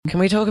Can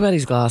we talk about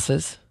his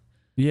glasses?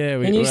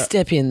 Yeah. Can you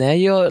step in there?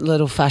 You're a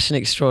little fashion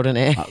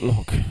extraordinaire.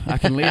 Look, I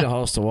can lead a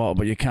horse to water,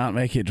 but you can't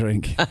make it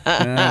drink. You know what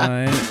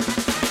I mean?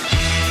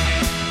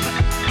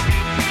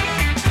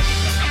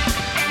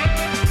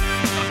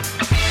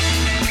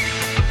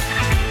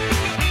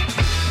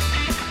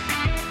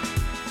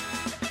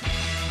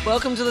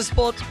 Welcome to the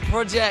Sports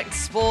Project.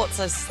 Sports,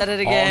 I said it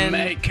again. Oh,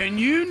 mate, can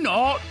you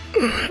not?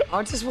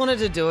 I just wanted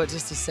to do it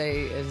just to see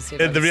if I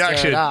The could reaction.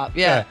 stir it up.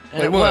 Yeah.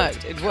 And it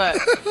worked. It worked.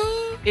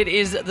 It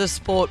is the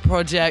Sport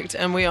Project,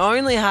 and we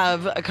only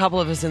have a couple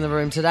of us in the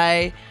room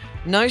today.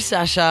 No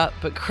Sasha,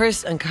 but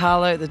Kris and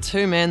Carlo, the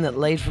two men that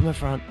lead from the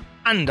front.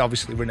 And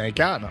obviously Renee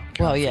Gartner.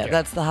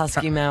 That's the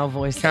husky male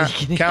voice. Can't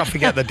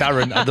forget the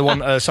Darren, the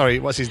one.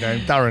 Sorry, what's his name?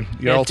 Darren.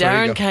 Your alter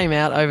Darren ego. came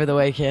out over the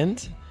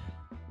weekend.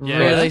 Yeah.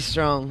 Really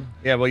strong.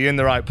 Yeah, well, you're in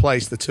the right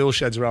place. The tool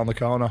shed's around the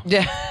corner.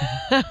 Yeah.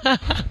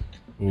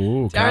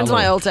 Ooh, Darren's Carlo.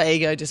 my alter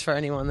ego, just for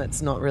anyone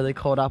that's not really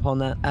caught up on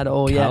that at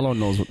all yet. Carlo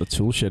knows what the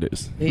tool shed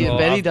is. Yeah,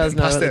 bet he I've does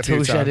know passed what it the a few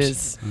tool shed times.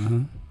 is.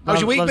 How's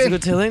your week Loves a been?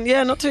 good tilling.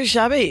 Yeah, not too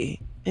shabby.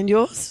 And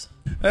yours?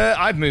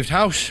 I've moved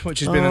house,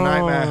 which has been a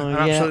nightmare, an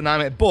yeah. absolute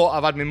nightmare. But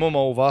I've had my mum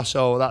over,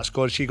 so that's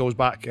good. She goes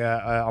back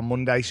on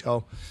Monday,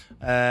 so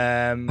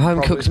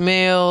Home cooked Oh,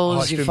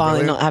 meals. it's You're been finally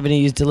brilliant. not having to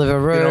use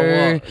Deliveroo. You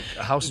know what?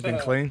 The house has been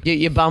clean.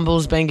 Your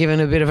bumble's been given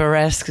a bit of a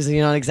rest because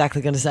you're not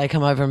exactly going to say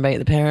come over and meet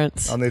the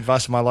parents. On the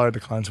advice of my lawyer,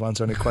 declined to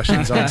answer any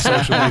questions on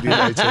social media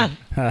later.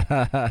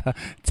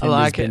 Tinder's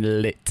like it.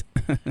 been lit.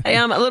 Hey,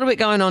 a little bit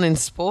going on in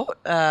sport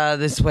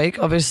this week.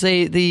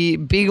 Obviously, the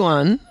big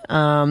one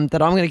that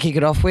I'm going to kick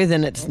it off with,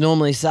 and it's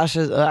normally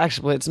Sasha's,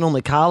 it's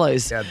normally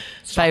Carlo's Yeah,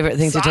 favourite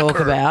thing to talk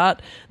soccer.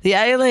 about. The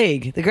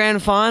A-League, the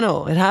grand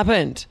final. It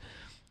happened.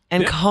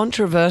 And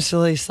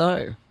controversially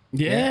so.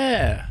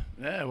 Yeah.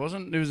 Yeah, it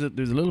wasn't. There was a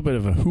little bit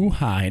of a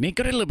hoo-ha, and it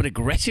got a little bit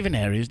aggressive in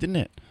areas, didn't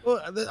it? Well,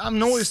 I've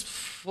noticed.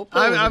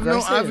 Football was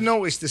aggressive. I've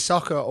noticed the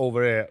soccer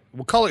over here.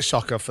 We'll call it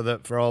soccer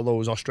for all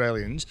those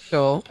Australians.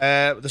 Sure.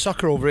 The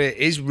soccer over here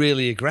is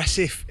really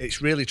aggressive.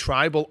 It's really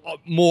tribal,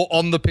 more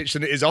on the pitch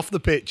than it is off the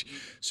pitch.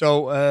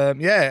 So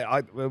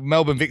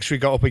Melbourne Victory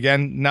got up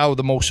again. Now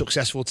the most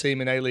successful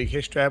team in A-League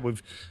history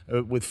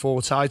with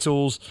 4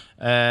 titles.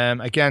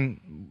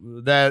 Again,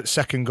 their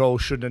second goal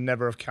should have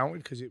never have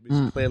counted because it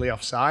was clearly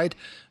offside.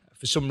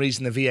 For some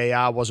reason, the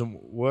VAR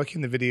wasn't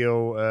working. The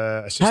video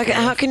assistant.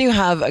 How can you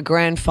have a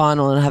grand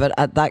final and have it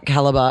at that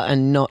caliber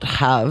and not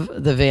have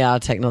the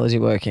VR technology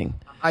working?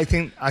 I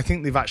think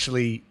they've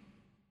actually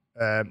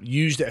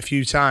used it a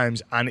few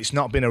times, and it's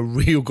not been a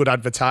real good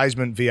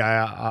advertisement.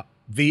 VAR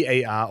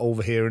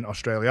over here in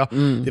Australia.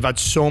 They've had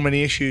so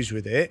many issues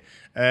with it,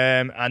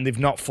 and they've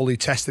not fully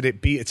tested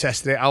it, beta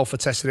tested it, alpha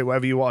tested it,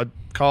 whatever you want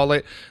to call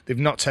it. They've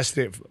not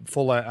tested it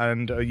fully,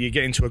 and you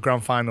get into a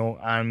grand final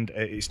and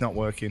it's not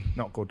working.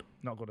 Not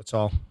good at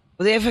all.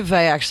 Well, the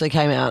FFA actually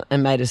came out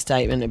and made a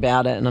statement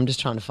about it, and I'm just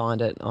trying to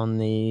find it on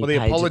the Well, they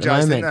page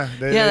apologised, at the moment. didn't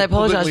they? They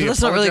apologised, but publicly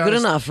that's not really good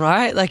apologised. enough,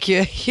 right? Like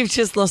you've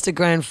just lost a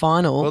grand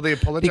final Well, they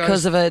apologised.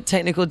 because of a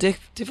technical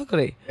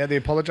difficulty. Yeah, they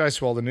apologised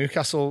to all the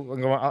Newcastle.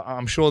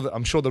 I'm sure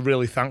they're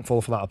really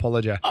thankful for that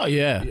apology. Oh,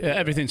 yeah.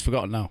 Everything's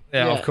forgotten now.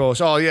 Yeah, Yeah. of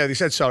course. Oh, yeah, they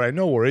said sorry.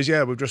 No worries.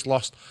 Yeah, we've just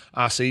lost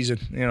our season.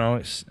 You know,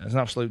 it's an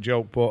absolute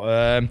joke.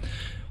 But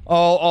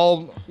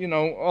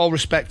all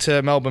respect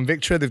to Melbourne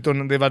Victory.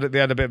 They had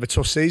a bit of a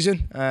tough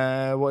season.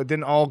 Well, it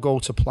didn't all go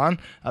to plan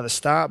at the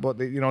start, but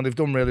they've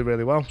done really,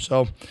 really well.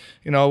 So,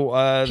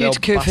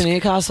 Huge coup for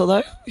Newcastle,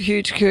 though.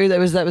 Huge coup.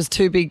 That was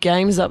 2 big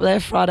games up there,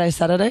 Friday,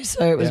 Saturday.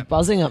 So it was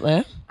buzzing up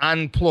there.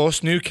 And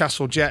plus,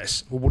 Newcastle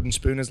Jets were wooden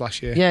spooners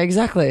last year. Yeah,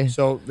 exactly.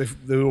 So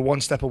they were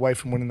one step away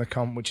from winning the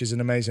comp, which is an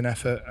amazing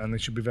effort, and they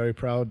should be very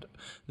proud.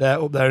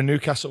 They're up there in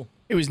Newcastle.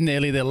 It was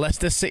nearly the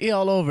Leicester City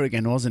all over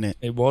again, wasn't it?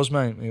 It was,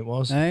 mate. It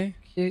was. Hey?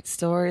 Cute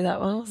story, that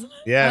one, wasn't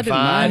it? Yeah, I didn't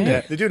mind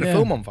it. They're doing a Yeah.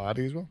 film on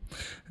Vardy as well.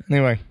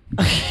 Anyway.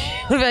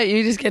 What about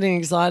you just getting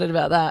excited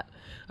about that?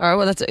 All right,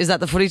 well, is that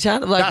the footy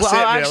chat? That's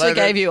I it, actually really.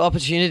 gave you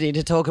opportunity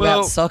to talk Well-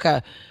 about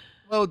soccer.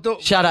 Well,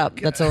 Shut up,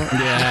 that's all.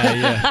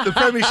 Yeah. The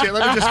Premiership.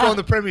 Let me just go on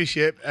the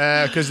Premiership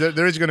because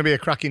there is going to be a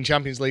cracking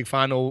Champions League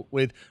final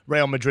with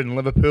Real Madrid and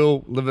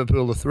Liverpool.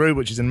 Liverpool are through,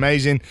 which is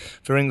amazing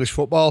for English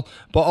football.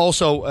 But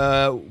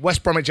also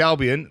West Bromwich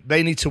Albion,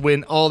 they need to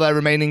win all their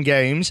remaining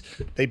games.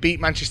 They beat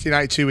Manchester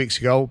United 2 weeks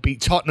ago,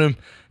 beat Tottenham.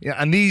 Yeah,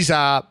 and these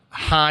are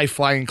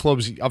high-flying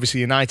clubs,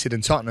 obviously United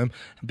and Tottenham.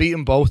 Beat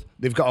them both.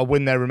 They've got to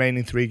win their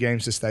remaining 3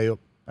 games to stay up.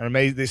 And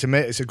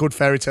it's a good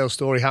fairy tale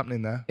story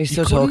happening there. He's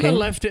You still couldn't have talking.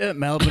 left it at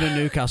Melbourne and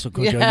Newcastle,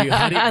 could you? Yeah, You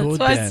had it that's good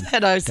what I then.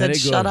 said. I said, Very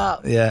shut good.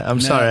 up. Yeah, I'm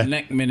sorry.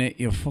 Next minute,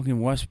 you're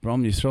fucking West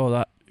Brom. You throw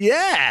that.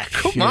 Yeah,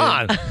 come Shit.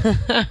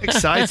 on.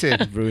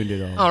 Excited. Ruined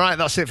it all. All right,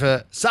 that's it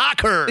for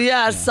soccer.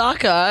 Yeah,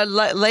 soccer.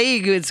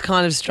 League is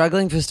kind of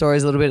struggling for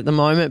stories a little bit at the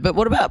moment. But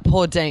what about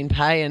poor Dean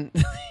Pay? And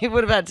he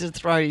would have had to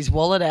throw his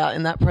wallet out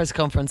in that press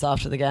conference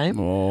after the game.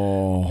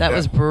 Oh. That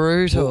was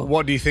brutal.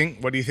 What do you think?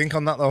 What do you think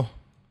on that though?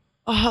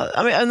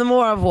 I mean, and the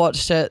more I've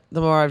watched it,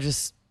 the more I've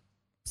just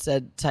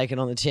said take it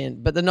on the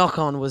chin. But the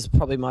knock-on was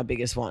probably my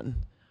biggest one.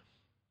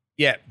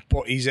 Yeah,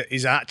 but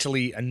he's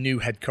actually a new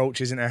head coach,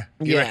 isn't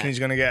he? You reckon he's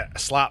going to get a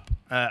slap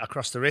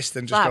across the wrist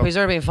and just go, he's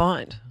already been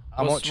fined.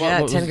 How much?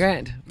 Yeah, what 10 was-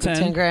 grand.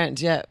 10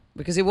 grand, yeah.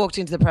 Because he walked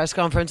into the press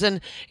conference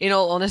and, in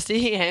all honesty,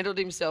 he handled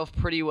himself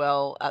pretty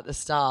well at the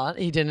start.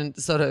 He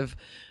didn't sort of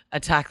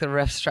attack the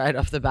ref straight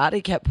off the bat.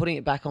 He kept putting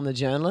it back on the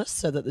journalists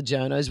so that the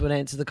journos would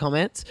answer the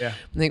comments. Yeah.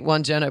 I think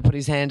one journo put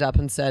his hand up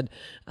and said,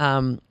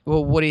 well,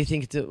 what do you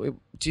think? Do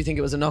you think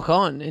it was a knock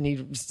on? And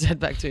he said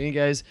back to him, he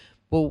goes,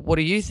 well, what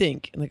do you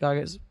think? And the guy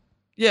goes,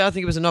 yeah, I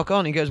think it was a knock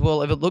on. He goes,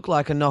 well, if it looked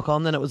like a knock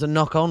on, then it was a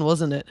knock on,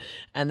 wasn't it?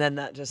 And then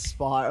that just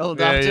spiraled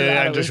after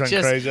that. It just went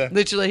crazy.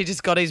 Literally, he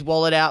just got his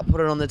wallet out,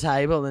 put it on the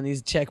table and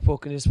his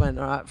checkbook and just went,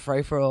 all right,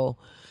 free for all.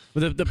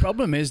 But the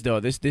problem is, though,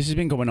 this has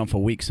been going on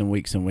for weeks and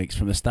weeks and weeks,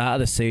 from the start of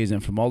the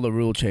season, from all the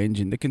rule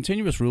changing, the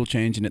continuous rule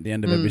changing at the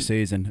end of every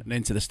season and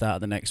into the start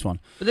of the next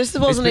one. But this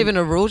wasn't even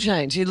a rule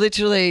change. He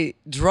literally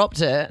dropped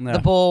it. No. The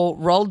ball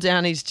rolled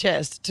down his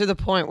chest to the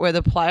point where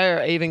the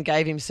player even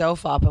gave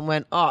himself up and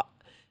went, oh.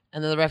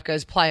 And then the ref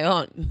goes, play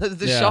on.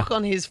 The shock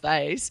on his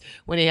face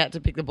when he had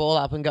to pick the ball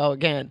up and go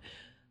again.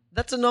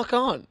 That's a knock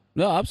on.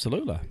 No,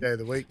 absolutely. Day of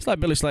the week. It's like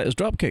Billy Slater's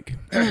drop kick.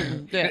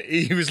 Yeah.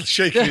 He was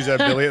shaking his head,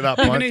 Billy, at that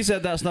Even point. he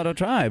said that's not a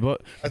try,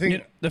 but I think- you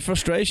know, the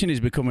frustration is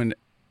becoming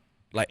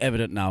like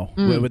evident now.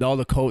 With all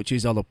the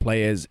coaches, all the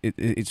players,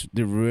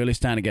 they're really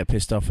starting to get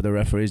pissed off with the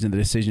referees and the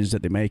decisions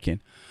that they're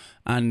making,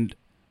 and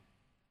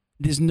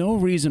there's no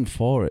reason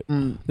for it.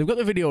 They've got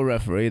the video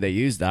referee; they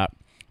use that.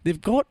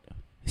 They've got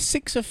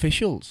 6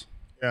 officials.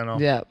 Yeah, no.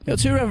 Yeah. You got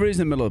 2 referees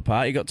in the middle of the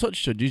park. You got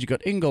touch judges. You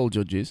got in-goal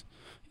judges.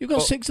 You've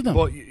got 6 of them.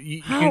 But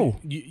How?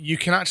 You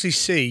can actually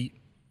see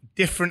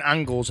different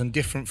angles and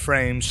different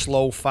frames,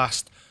 slow,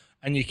 fast,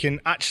 and you can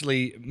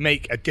actually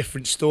make a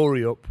different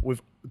story up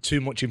with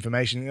too much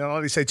information. You know,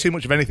 like they say, too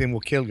much of anything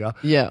will kill you.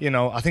 Yeah. You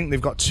know, I think they've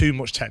got too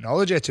much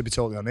technology, to be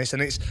totally honest,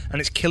 and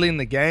it's killing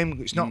the game.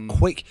 It's not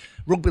quick.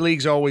 Rugby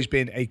league's always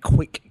been a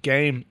quick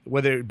game,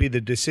 whether it be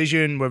the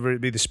decision, whether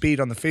it be the speed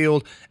on the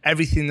field.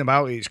 Everything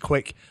about it is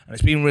quick, and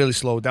it's been really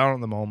slowed down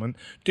at the moment.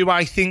 Do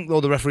I think, though,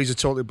 the referees are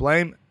totally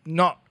blamed?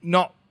 Not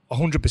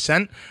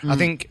 100%. I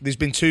think there's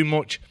been too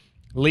much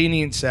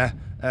leniency.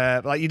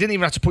 Like, you didn't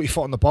even have to put your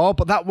foot on the ball,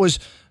 but that was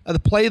at the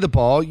play of the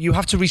ball. You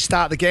have to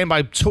restart the game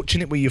by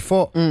touching it with your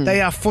foot. They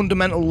are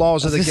fundamental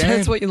laws of the game.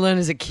 That's what you learn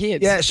as a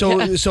kid. Yeah,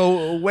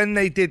 so when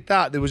they did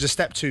that, there was a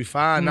step too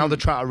far. Now they're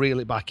trying to reel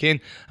it back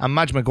in. And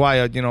Madge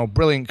Maguire, you know,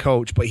 brilliant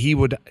coach, but he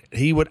would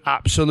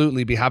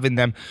absolutely be having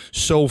them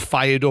so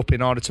fired up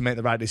in order to make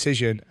the right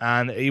decision,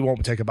 and he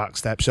won't take a back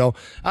step. So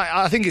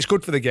I think it's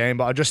good for the game,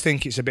 but I just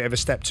think it's a bit of a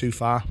step too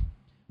far.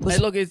 Hey,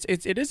 look, it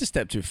is a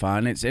step too far,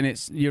 and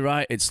it's you're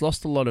right. It's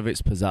lost a lot of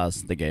its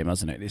pizzazz, the game,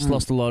 hasn't it? It's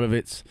lost a lot of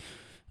its.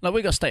 Like,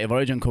 we got State of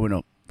Origin coming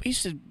up. I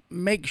used to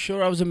make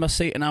sure I was in my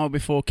seat an hour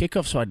before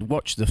kickoff, so I'd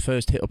watch the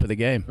first hit up of the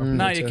game.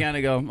 Now you kind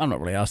of go, I'm not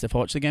really asked if I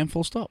watch the game.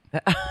 Full stop.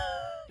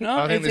 No,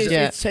 I think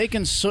it's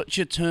taken such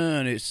a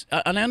turn.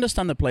 And I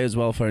understand the players'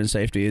 welfare and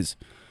safety is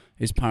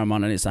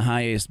paramount and it's the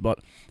highest. But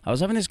I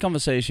was having this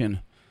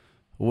conversation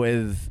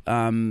with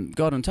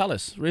Gordon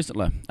Tallis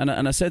recently, and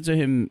I said to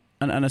him,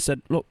 and I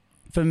said, look.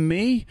 For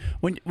me,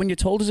 when you're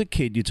told as a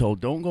kid, you're told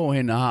don't go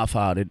in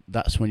half-hearted.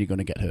 That's when you're going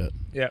to get hurt.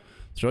 Yeah.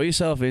 Throw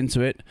yourself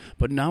into it.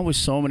 But now with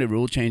so many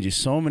rule changes,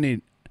 so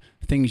many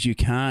things you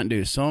can't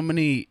do, so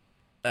many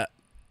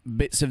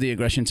bits of the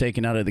aggression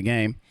taken out of the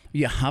game,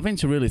 you're having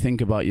to really think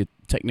about your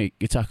technique,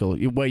 your tackle,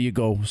 where you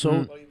go.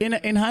 So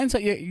in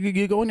hindsight,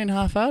 you're going in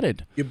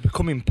half-hearted. You're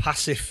becoming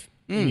passive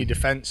in your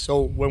defence.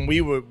 So when we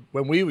were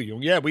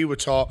young, we were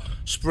taught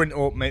sprint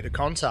up, make the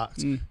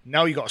contact.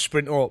 Now you got to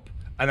sprint up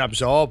and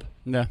absorb.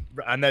 Yeah.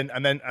 And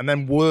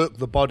then work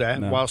the body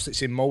whilst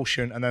it's in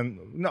motion, and then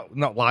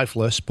not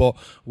lifeless, but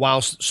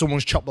whilst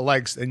someone's chopped the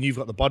legs, and you've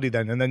got the body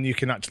then, and then you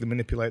can actually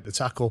manipulate the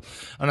tackle.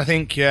 And I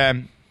think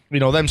you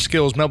know, them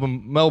skills,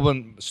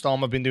 Melbourne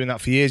Storm have been doing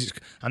that for years,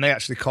 and they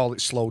actually call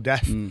it slow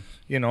death.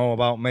 You know,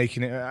 about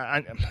making it.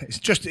 It's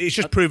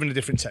just proving a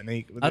different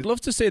technique. I'd love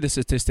to see the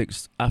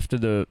statistics after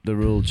the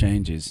rule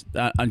changes,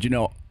 and you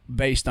know,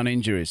 based on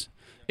injuries.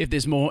 If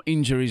there's more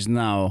injuries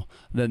now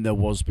than there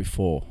was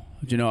before.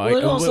 Do you know, well,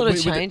 it all sort of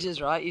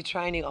changes, right? Your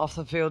training off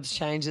the field's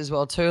changed as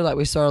well too. Like,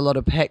 we saw a lot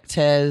of pec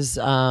tears,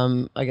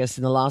 I guess,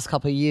 in the last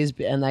couple of years,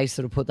 and they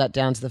sort of put that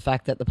down to the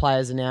fact that the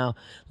players are now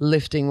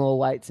lifting more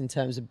weights in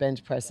terms of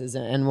bench presses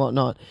and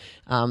whatnot.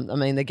 I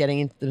mean, they're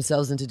getting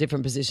themselves into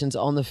different positions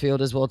on the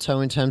field as well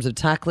too, in terms of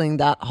tackling.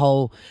 That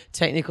whole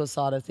technical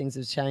side of things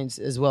has changed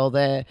as well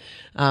there.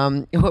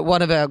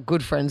 One of our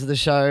good friends of the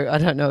show, I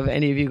don't know if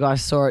any of you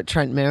guys saw it,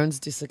 Trent Merrin's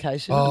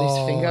dislocation on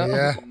his finger.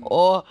 Yeah.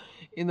 Or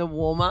in the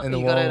warm-up, he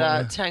got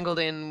warm-up, it tangled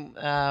in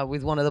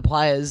with one of the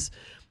players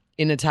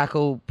in a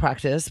tackle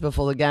practice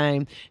before the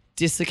game,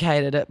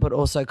 dislocated it, but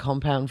also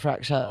compound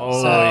fracture.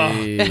 So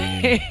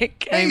it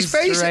came his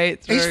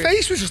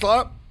face was just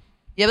like.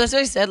 Yeah, but that's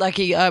what he said. Like,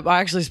 I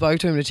actually spoke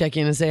to him to check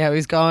in and see how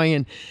he's going,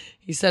 and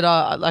he said,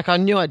 I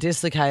knew I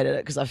dislocated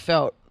it because I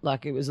felt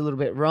like it was a little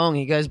bit wrong.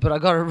 He goes, but I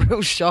got a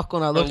real shock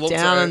when I looked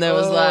down and there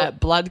was like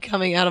blood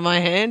coming out of my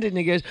hand. And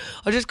he goes,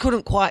 I just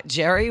couldn't quite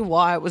jerry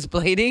why it was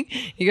bleeding.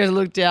 He goes,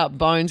 looked out,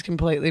 bones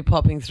completely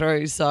popping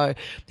through. So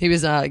he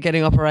was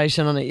getting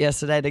operation on it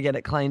yesterday to get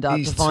it cleaned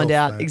up to find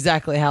out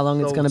exactly how long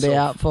it's going to be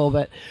out for.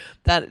 But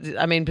that,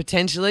 I mean,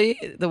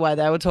 potentially the way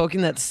they were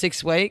talking, that's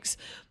 6 weeks.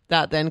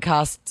 That then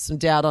casts some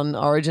doubt on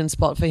Origin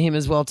spot for him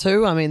as well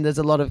too. I mean, there's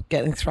a lot of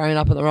getting thrown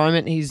up at the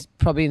moment. He's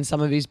probably in some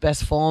of his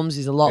best forms.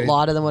 He's a lot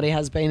lighter than what he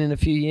has been in a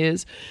few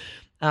years.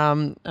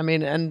 I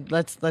mean, and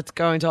let's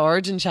go into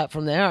Origin chat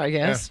from there, I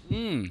guess.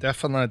 Yeah.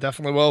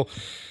 Definitely. Well,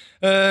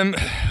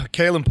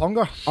 Kalen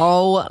Ponga.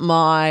 Oh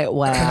my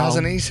wow!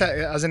 Hasn't he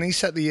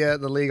set the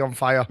league on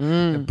fire?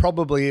 And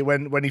probably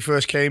when he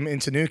first came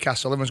into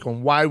Newcastle, everyone's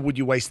going, "Why would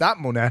you waste that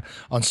money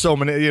on so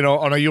many?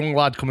 On a young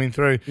lad coming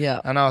through?" Yeah,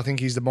 and I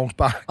think he's the most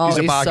he's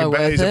a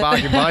bargain. He's a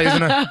bargain buy,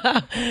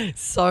 isn't he?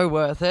 So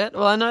worth it.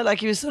 Well, I know, like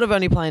he was sort of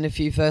only playing a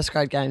few first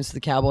grade games for the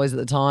Cowboys at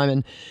the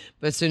time,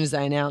 but as soon as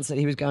they announced that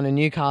he was going to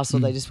Newcastle,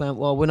 they just went,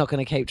 well, we're not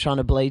going to keep trying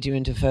to bleed you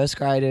into first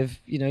grade if,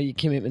 your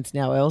commitment's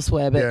now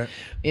elsewhere. But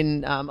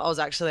I was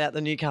actually at the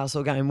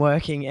Newcastle game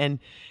working and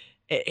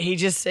he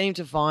just seemed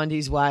to find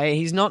his way.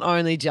 He's not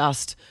only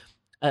just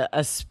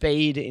a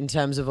speed in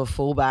terms of a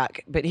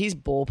fullback, but his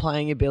ball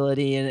playing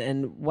ability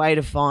and way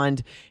to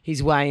find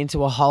his way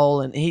into a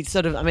hole. And he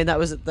sort of, I mean, that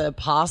was the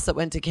pass that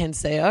went to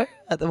Kenseo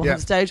at the one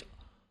stage.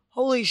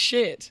 Holy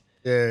shit.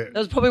 Yeah. That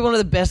was probably one of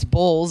the best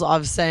balls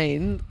I've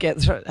seen get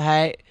through.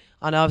 Hey,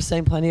 I know I've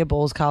seen plenty of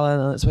balls, Carlo,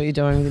 and that's what you're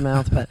doing with your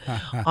mouth, but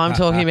I'm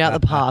talking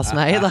about the pass,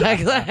 mate.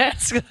 Like,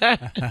 let's go.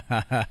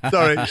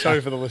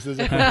 Sorry for the listeners.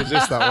 I couldn't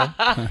resist that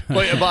one.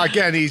 But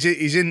again,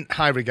 he's in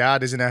high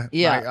regard, isn't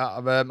he? Yeah.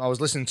 Like, I was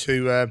listening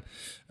to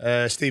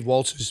Steve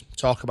Walters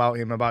talk about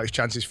him, about his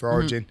chances for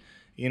Origin.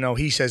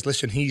 He says,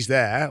 listen, he's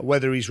there.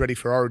 Whether he's ready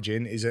for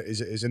Origin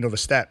is another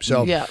step.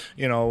 So, I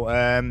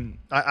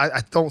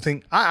don't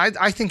think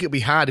I think it'll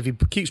be hard if he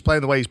keeps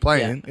playing the way he's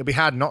playing. It'll be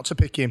hard not to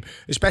pick him,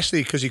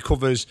 especially because he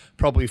covers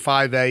probably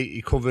 5'8".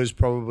 He covers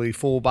probably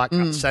fullback,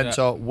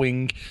 centre,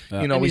 wing.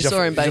 And you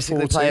saw him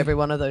basically play every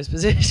one of those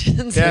positions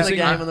in the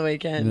game on the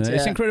weekend.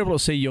 It's incredible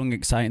to see young,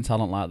 exciting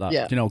talent like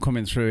that.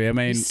 Coming through. I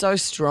mean, he's so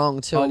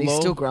strong too, and he's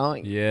still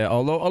growing. Yeah,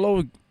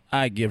 although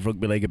I give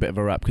rugby league a bit of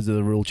a rap because of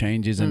the rule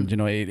changes and,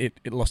 it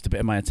lost a bit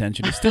of my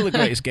attention. It's still the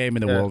greatest game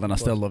in the world and I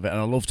still love it and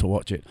I love to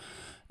watch it.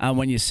 And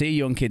when you see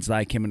young kids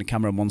like him and the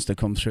camera monster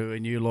come through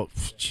and you look,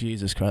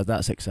 Jesus Christ,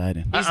 that's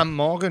exciting. And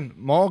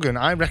Morgan,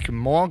 I reckon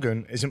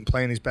Morgan isn't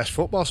playing his best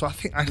football, so I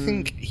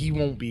think he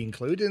won't be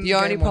included in the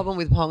only problem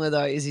with Ponga,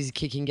 though, is his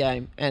kicking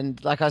game.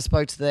 And like I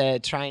spoke to their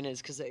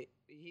trainers because he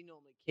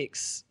normally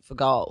kicks for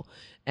goal.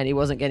 And he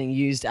wasn't getting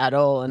used at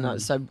all. And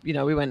so, we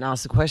went and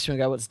asked the question, we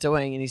go, what's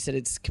doing? And he said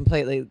it's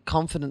completely,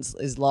 confidence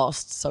is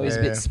lost. So he's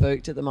a bit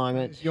spooked at the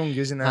moment. He's young,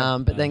 isn't he?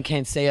 But then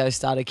Kenseo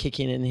started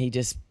kicking and he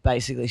just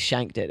basically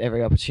shanked it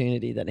every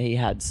opportunity that he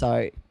had.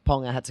 So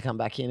Ponga had to come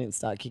back in and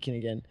start kicking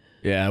again.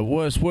 Yeah,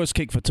 worst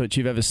kick for touch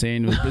you've ever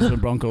seen was Brisbane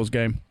Broncos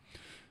game.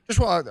 Just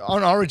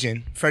on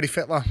Origin, Freddie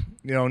Fittler,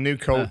 new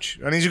coach,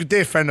 and he's a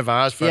dear friend of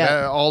ours,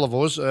 all of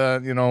us.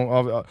 At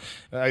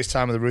his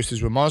time of the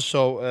Roosters with Moz,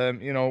 so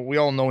we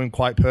all know him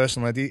quite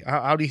personally.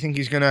 How do you think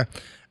he's going to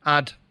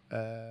add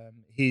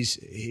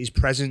his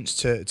presence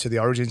to the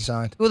Origin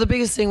side? Well, the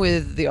biggest thing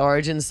with the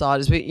Origin side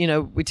is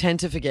we tend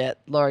to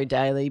forget Laurie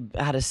Daly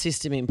had a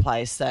system in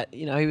place that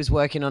he was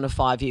working on a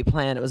 5-year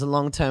plan. It was a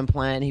long-term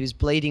plan. He was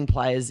bleeding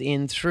players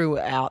in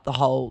throughout the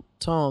whole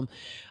term.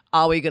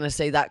 Are we going to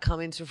see that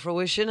come into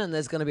fruition? And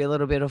there's going to be a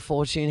little bit of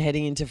fortune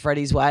heading into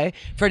Freddie's way.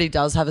 Freddie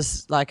does have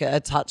a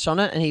touch on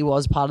it, and he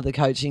was part of the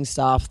coaching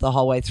staff the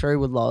whole way through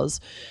with Loz.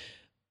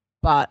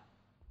 But,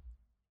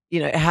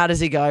 how does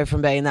he go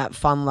from being that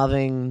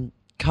fun-loving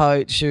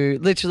coach who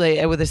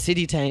literally, with a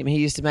city team, he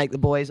used to make the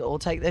boys all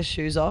take their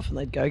shoes off and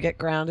they'd go get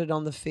grounded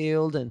on the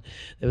field, and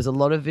there was a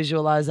lot of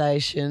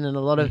visualization and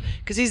a lot of...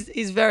 Because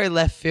he's very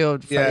left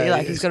field,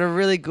 Freddie. He's got a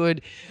really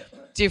good...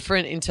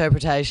 different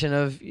interpretation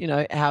of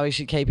how he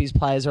should keep his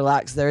players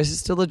relaxed. There is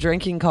still a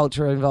drinking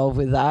culture involved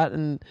with that,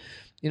 and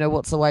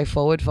what's the way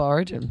forward for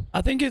Origin?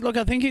 I think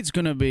it's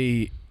going to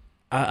be.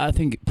 I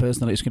think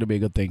personally it's going to be a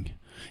good thing.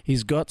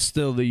 He's got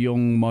still the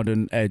young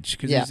modern edge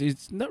because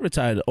he's not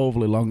retired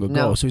overly long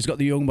ago, so he's got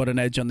the young modern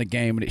edge on the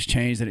game, and it's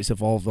changed and it's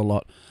evolved a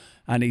lot,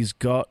 and he's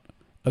got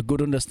a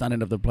good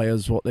understanding of the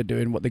players, what they're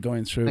doing, what they're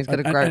going through. He's got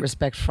a great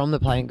respect from the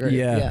playing group.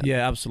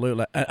 Yeah,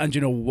 absolutely. And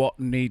what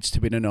needs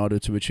to be in order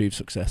to achieve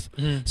success.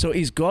 So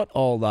he's got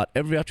all that.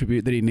 Every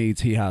attribute that he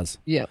needs, he has.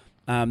 Yeah.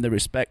 The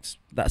respect,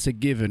 that's a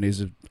given.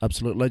 He's an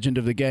absolute legend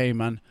of the game.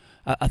 And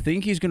I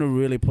think he's going to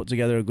really put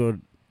together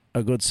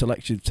a good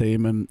selection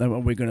team, and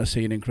we're going to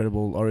see an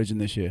incredible Origin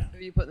this year. Who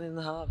are you putting in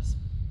the halves?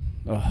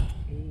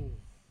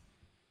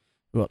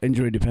 Well,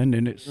 injury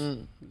depending. It's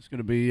going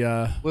to be...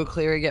 Will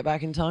Cleary get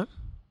back in time?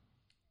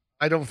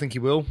 I don't think he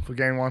will for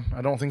game one.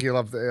 I don't think he'll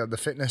have the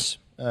fitness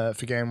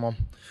for game one.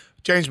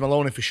 James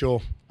Maloney for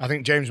sure. I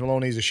think James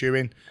Maloney is a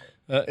shoo-in.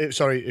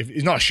 Sorry, if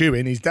he's not a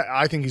shoe-in,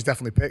 I think he's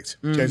definitely picked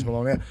James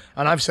Maloney.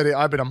 And I've said it,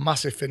 I've been a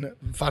massive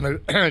fan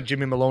of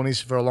Jimmy Maloney's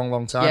for a long,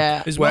 long time.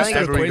 Yeah. Is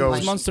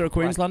Munster a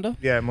Queenslander?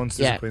 Yeah,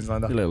 Munster's a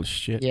Queenslander. You little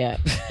shit. Yeah.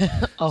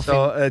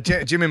 So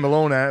Jimmy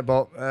Maloney,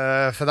 but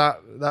for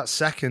that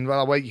second,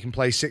 well, wait, you can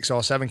play 6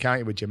 or 7, can't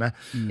you, with Jimmy?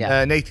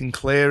 Yeah. Nathan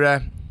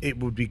Clearer, it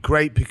would be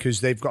great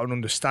because they've got an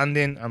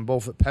understanding, and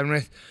both at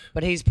Penrith.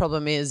 But his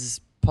problem is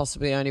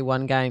possibly only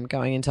one game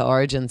going into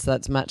Origin, so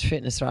that's match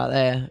fitness right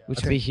there,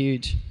 which would be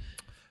huge.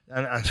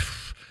 And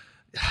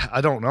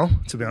I don't know,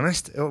 to be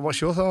honest.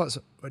 What's your thoughts?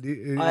 As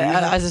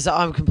I said,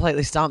 I'm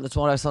completely stumped. That's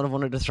why I sort of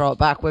wanted to throw it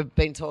back. We've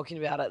been talking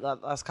about it the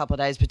last couple of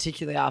days,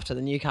 particularly after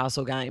the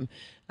Newcastle game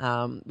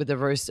with the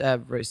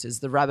Roosters,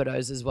 the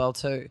Rabbitohs as well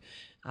too.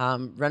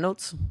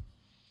 Reynolds?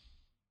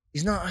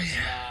 He's not...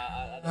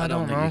 I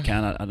don't think he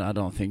can. I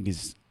don't think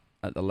he's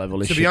at the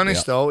level. To be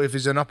honest, though, if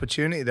there's an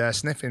opportunity there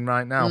sniffing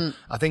right now,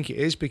 I think it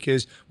is,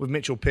 because with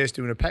Mitchell Pearce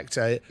doing a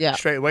pectate,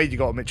 straight away you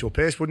got Mitchell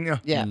Pearce, wouldn't you?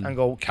 Yeah. And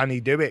go, can he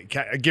do it?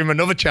 Give him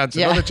another chance,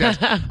 another chance.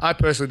 I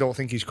personally don't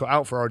think he's cut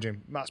out for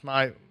Origin. That's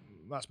my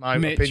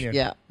opinion.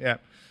 Yeah.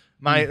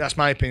 That's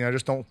my opinion. I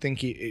just don't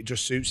think it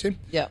just suits him.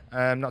 Yeah.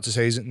 Not to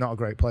say he's not a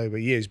great player, but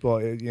he is.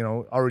 But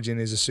Origin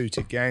is a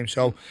suited game.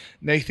 So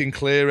Nathan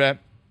Clearer,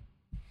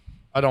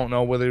 I don't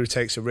know whether he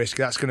takes a risk.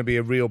 That's going to be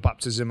a real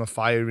baptism of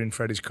fire in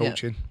Freddie's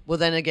coaching. Yeah. Well,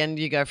 then again,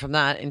 you go from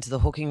that into the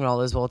hooking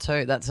role as well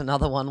too. That's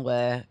another one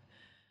where,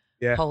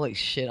 holy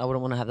shit, I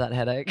wouldn't want to have that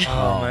headache.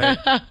 Oh, man.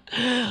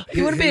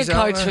 You wouldn't be a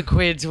coach for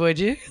Quids, would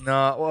you?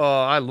 No, well,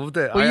 I loved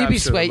it. Well, you'd be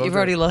sweet. You've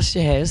already lost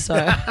your hair, so.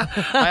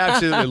 I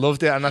absolutely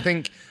loved it. And I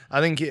think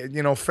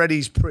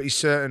Freddie's pretty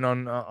certain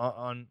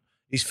on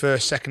his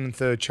first, second and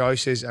third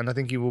choices, and I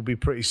think he will be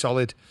pretty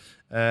solid.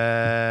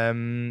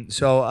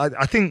 So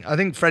I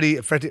think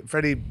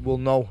Freddie will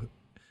know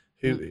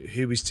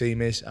who his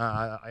team is.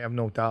 I have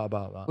no doubt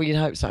about that. Well, you'd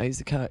hope so. He's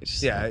the coach.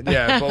 So.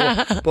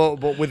 Yeah.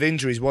 But with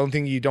injuries, one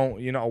thing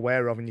you're not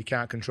aware of, and you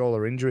can't control,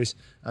 are injuries,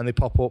 and they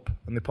pop up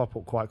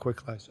quite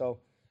quickly. So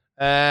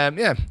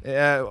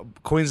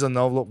Queensland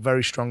though look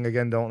very strong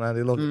again, don't they?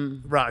 They look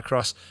right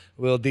across.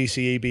 Will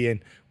DCE be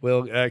in?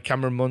 Will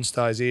Cameron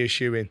Munster, is he a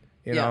shoe in?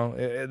 You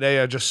know, they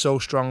are just so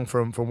strong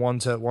from 1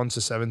 to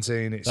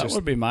 17. That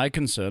would be my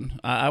concern.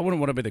 I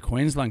wouldn't want to be the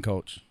Queensland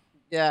coach.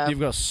 Yeah,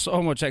 you've got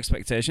so much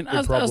expectation,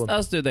 as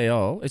do they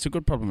all. It's a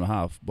good problem to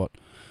have, but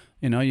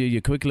you're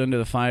quickly under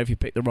the fire if you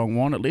pick the wrong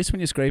one. At least when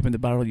you're scraping the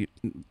barrel,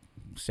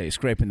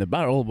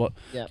 but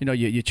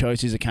your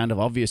choices are kind of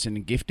obvious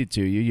and gifted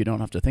to you. You don't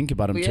have to think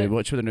about them too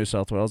much with the New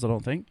South Wales, I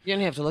don't think. You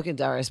only have to look at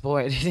Darius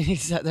Boyd. He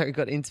sat there and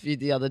got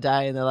interviewed the other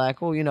day, and they're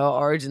like,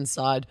 Origin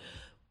side,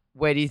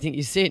 where do you think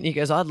you sit? And he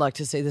goes, I'd like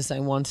to see the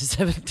same 1 to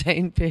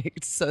 17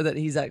 picked so that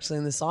he's actually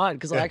in the side,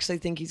 because I actually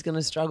think he's going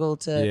to struggle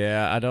to.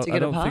 Yeah, I don't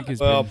think he's.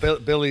 Well,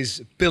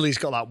 Billy's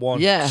got that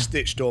one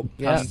stitched up.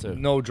 Yeah.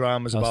 No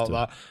dramas about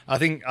that. I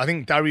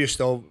think Darius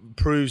though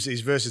proves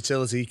his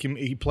versatility.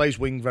 He plays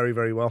wing very,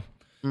 very well.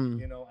 And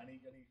he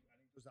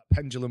does that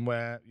pendulum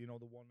where the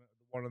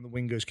one on the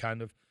wingers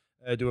kind of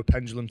do a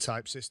pendulum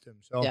type system.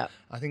 So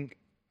I think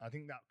that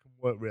can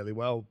work really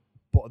well.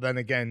 But then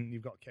again,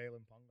 you've got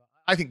Kalen Ponga.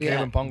 I think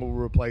Kalen Ponga will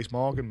replace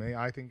Morgan.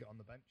 I think on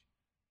the bench.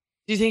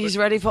 Do you think he's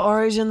ready for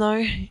Origin though?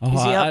 Is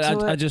he up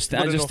to it?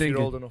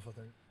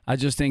 I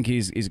just think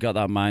he's got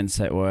that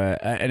mindset where,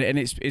 and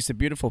it's the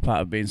beautiful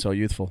part of being so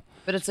youthful.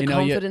 But it's a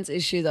confidence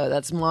issue though.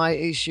 That's my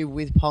issue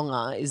with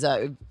Ponga, is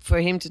that for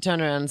him to turn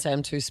around and say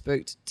I'm too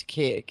spooked to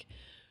kick,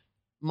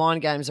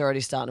 mind games are already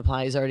starting to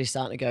play. He's already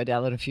starting to go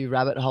down a few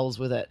rabbit holes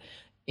with it.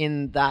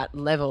 In that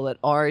level at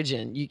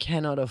Origin, you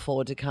cannot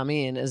afford to come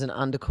in as an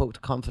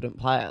undercooked, confident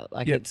player.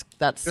 That's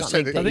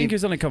something. I think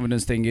his only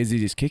confidence thing is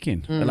he's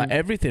kicking. Like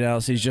everything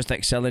else, he's just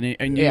excelling.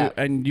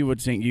 And you would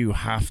think you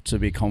have to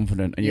be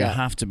confident and you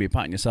have to be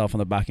patting yourself on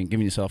the back and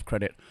giving yourself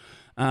credit.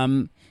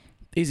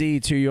 Is he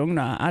too young?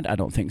 No, I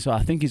don't think so.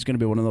 I think he's going to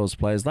be one of those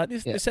players. Like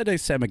they said the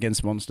same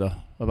against Munster,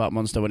 about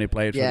Munster when he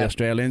played for the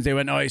Australians. They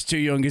went, he's too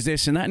young, he's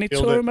this and that, and he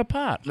tore him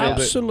apart.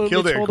 Absolutely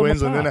killed it at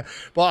Queensland, didn't it?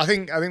 But I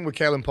think with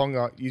Kalen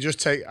Ponga, you just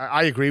take.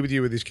 I agree with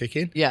you with his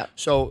kicking. Yeah.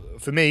 So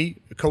for me,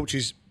 the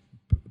coach's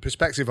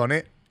perspective on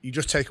it, you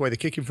just take away the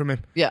kicking from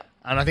him. Yeah.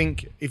 And I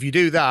think if you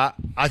do that,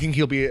 I think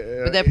he'll be.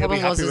 But their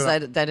problem was they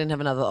didn't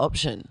have another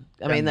option.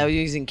 I mean, they were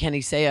using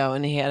Kenny Seo,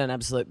 and he had an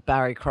absolute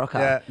Barry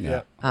Crocker.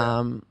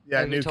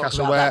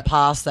 Newcastle where that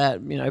pass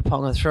that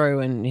Ponga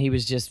threw, and he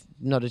was just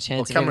not a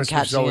chance of Cameron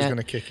catching Smith's always it. going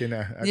to kick in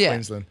at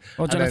Queensland.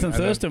 Well, Jonathan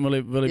Thurston, will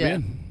he be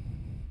in?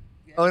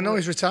 Oh no,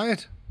 he's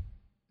retired.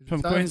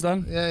 From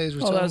Queensland? Yeah, he's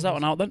retired. Oh, there's that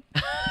one out then.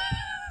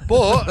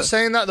 But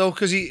saying that though,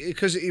 because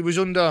he was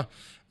under.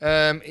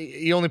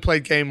 He only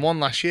played game 1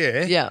 last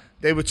year. Yeah.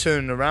 They were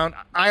turning around.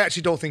 I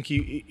actually don't think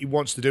he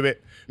wants to do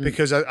it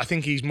because I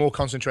think he's more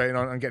concentrating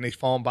on getting his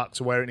form back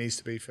to where it needs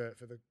to be for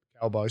the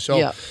Cowboys.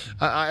 So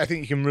I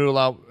think you can rule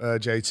out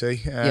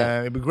JT.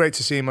 It'd be great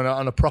to see him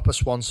on a proper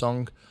swan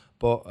song.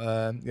 But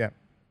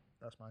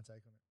that's my take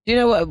on it. Do you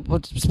know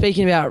what?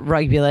 Speaking about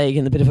rugby league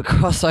and the bit of a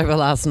crossover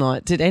last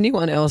night, did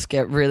anyone else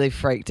get really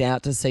freaked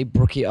out to see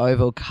Brookie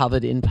Oval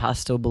covered in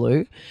pastel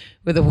blue,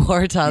 with the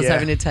Waratahs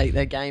having to take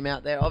their game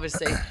out there?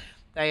 Obviously,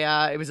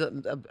 it was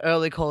an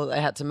early call that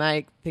they had to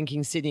make,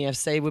 thinking Sydney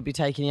FC would be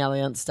taking the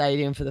Allianz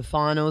Stadium for the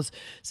finals.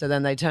 So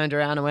then they turned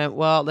around and went,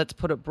 well, let's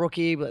put it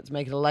Brookie, let's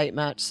make it a late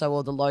match so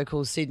all the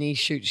local Sydney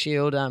Shoot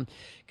Shield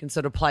can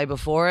sort of play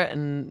before it,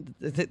 and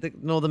the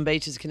Northern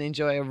Beaches can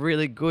enjoy a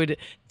really good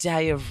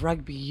day of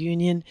rugby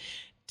union.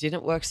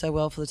 Didn't work so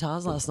well for the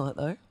Tars last night,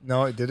 though.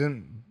 No, it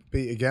didn't.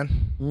 Beat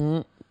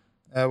again.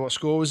 What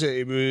score was it?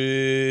 It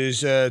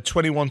was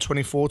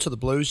 21-24 to the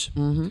Blues.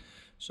 Mm-hmm.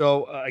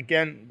 So,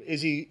 again,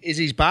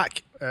 Izzy's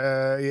back.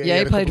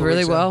 He played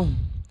really well.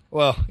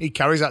 Well, he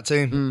carries that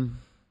team.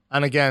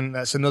 And again,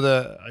 that's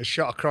another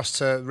shot across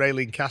to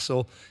Raylene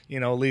Castle,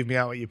 leave me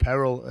out at your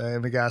peril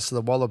in regards to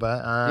the Wallaby,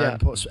 and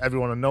puts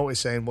everyone on notice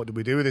saying, what did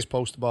we do with this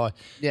poster boy?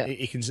 Yeah.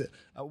 He can say,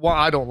 what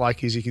I don't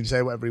like is he can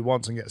say whatever he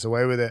wants and gets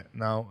away with it.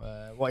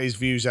 Now, what his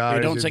views are.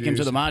 You don't take him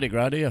to the Mardi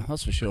Gras, do you?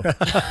 That's for sure.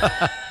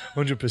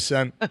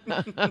 100%.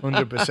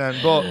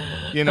 100%. But,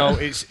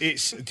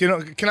 it's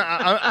can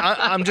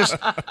I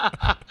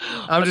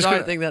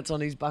don't think that's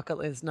on his bucket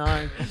list, no.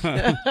 I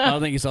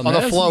don't think it's on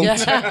a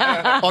float.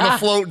 On a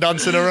float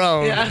dancing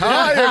around. Yeah.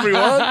 Hi,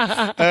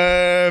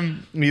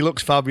 everyone. He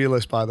looks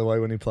fabulous, by the way,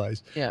 when he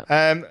plays. Yeah.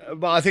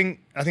 But I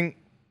think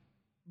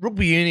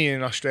rugby union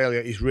in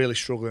Australia is really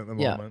struggling at the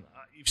moment.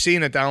 You've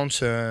seen a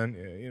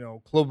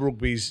downturn. Club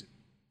rugby's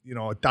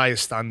a dire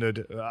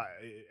standard.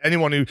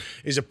 Anyone who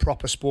is a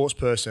proper sports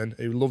person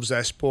who loves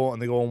their sport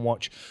and they go and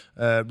watch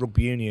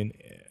rugby union,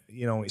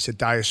 it's a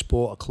dire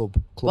sport, a club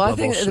Well, I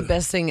level. think the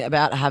best thing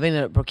about having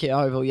it at Brookie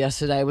Oval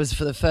yesterday was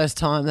for the first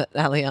time that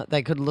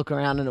they could look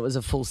around and it was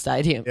a full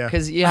stadium,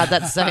 because you had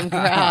that same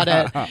crowd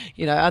at,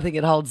 I think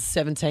it holds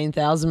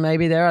 17,000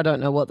 maybe there. I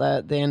don't know what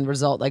the end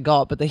result they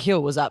got, but the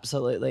hill was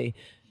absolutely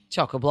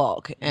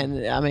chock-a-block.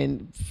 And I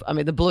mean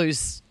the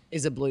Blues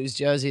is a Blues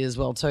jersey as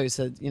well too,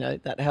 so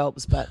that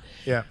helps. But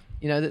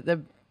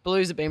the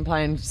Blues have been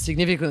playing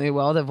significantly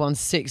well. They've won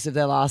 6 of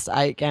their last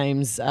 8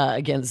 games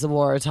against the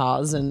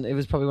Waratahs, and it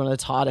was probably one of the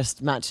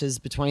tightest matches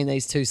between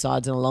these two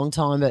sides in a long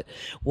time. But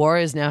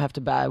Waratahs now have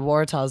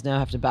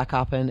to back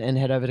up and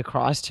head over to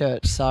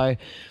Christchurch. So,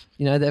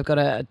 they've got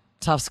a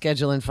tough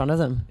schedule in front of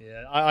them.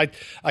 Yeah, I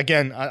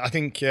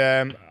think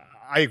I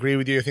agree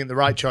with you. I think the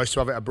right choice to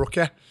have it at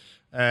Brookie.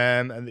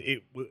 And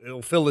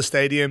it'll fill the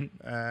stadium,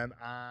 and it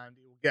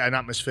will get an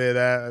atmosphere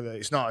there.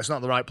 It's not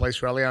the right place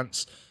for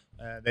Allianz.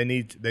 They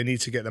need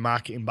to get the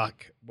marketing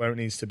back where it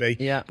needs to be.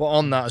 Yeah. But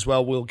on that as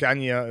well, Will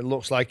Gagne, it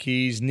looks like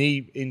his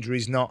knee injury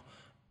is not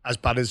as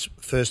bad as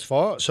first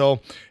thought,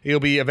 so he'll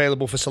be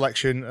available for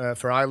selection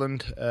for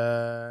Ireland.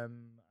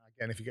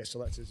 Again, if he gets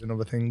selected, is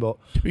another thing. But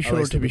to be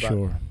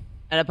sure.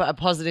 And a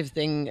positive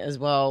thing as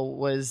well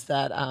was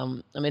that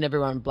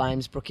everyone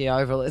blames Brookie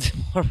Oval. It's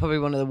probably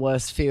one of the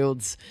worst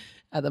fields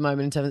at the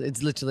moment in terms of,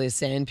 it's literally a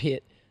sand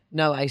pit.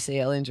 No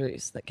ACL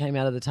injuries that came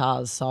out of the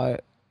Tars. So,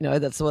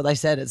 that's what they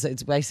said.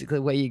 It's basically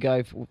where you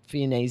go for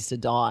your knees to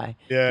die.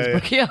 Yeah.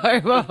 Brookie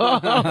Oval.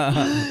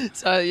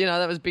 So,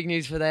 that was big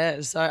news for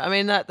there. So,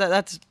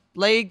 that's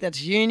league,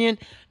 that's union.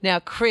 Now,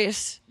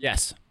 Kris.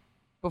 Yes.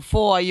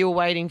 Before you were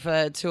waiting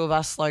for 2 of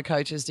us slow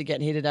coaches to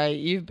get here today,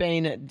 you've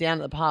been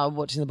down at the pub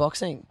watching the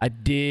boxing. I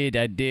did.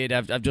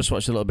 I've just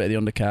watched a little bit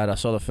of the undercard. I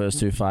saw the first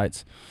 2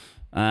 fights.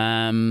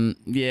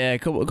 A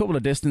couple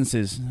of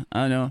distances.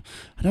 I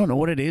don't know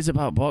what it is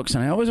about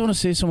boxing. I always want to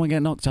see someone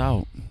get knocked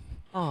out.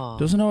 Oh.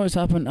 Doesn't always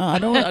happen. I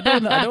don't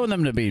want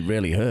them to be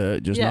really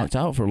hurt, just knocked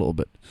out for a little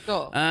bit.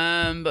 Sure.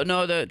 But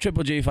no, the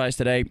Triple G fights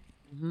today.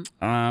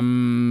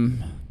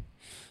 Mm-hmm.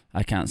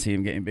 I can't see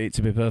him getting beat,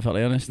 to be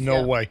perfectly honest.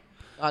 No way.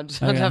 I'd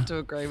have to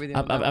agree with you.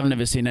 I've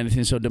never seen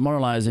anything so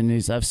demoralising.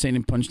 I've seen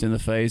him punched in the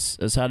face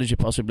as hard as you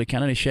possibly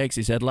can, and he shakes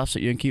his head, laughs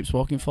at you, and keeps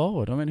walking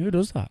forward. Who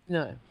does that?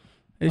 No.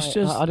 It's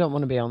just. I don't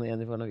want to be on the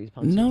end of one of his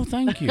punches. No,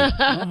 thank you. No,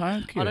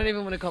 thank you. I don't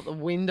even want to cop the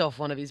wind off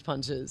one of his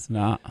punches.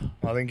 Nah.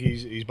 I think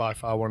he's by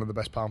far one of the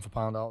best pound for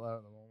pound out there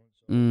at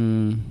the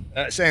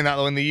moment. Saying that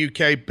though, in the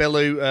UK,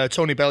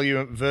 Tony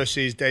Bellew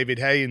versus David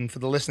Hay, and for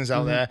the listeners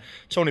out there,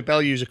 Tony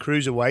Bellew's a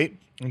cruiserweight,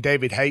 and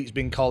David Hay's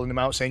been calling him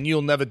out, saying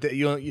you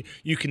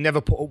can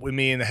never put up with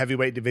me in the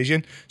heavyweight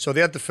division. So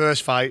they had the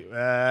first fight,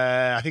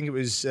 I think it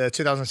was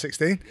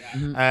 2016,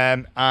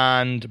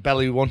 and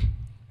Bellew won.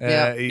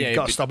 He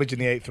got a stoppage in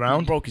the 8th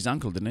round. Broke his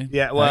ankle, didn't he?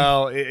 Yeah,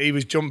 well, he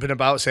was jumping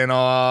about saying,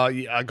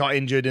 I got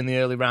injured in the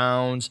early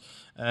rounds.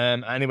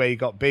 Anyway, he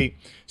got beat.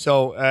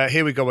 So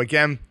here we go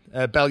again.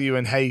 Bellew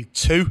and Hay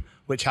 2,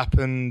 which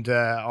happened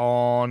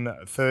on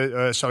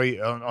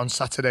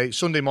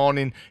Sunday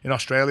morning in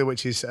Australia,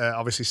 which is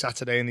obviously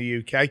Saturday in the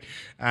UK.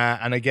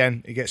 And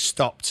again, it gets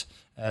stopped.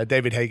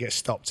 David Hay gets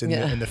stopped in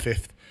the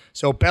 5th.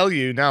 So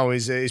Bellew now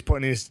is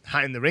putting his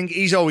hat in the ring.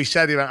 He's always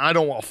said, I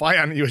don't want to fight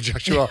Anthony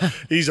Joshua.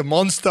 He's a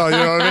monster, you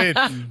know what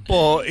I mean?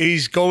 But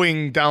he's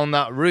going down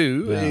that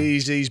route. Yeah.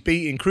 He's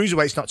beating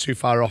cruiserweight's not too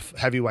far off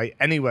heavyweight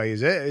anyway,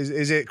 is it?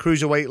 Is it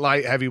cruiserweight,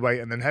 light, heavyweight,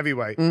 and then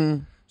heavyweight?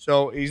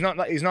 So he's not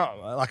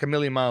like a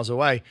million miles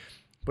away,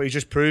 but he's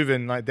just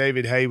proven like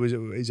David Hay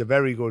is a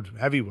very good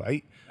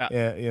heavyweight.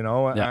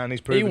 And he's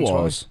proven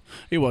twice.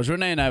 He was.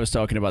 Renee and I was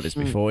talking about this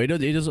before. He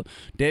does.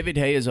 David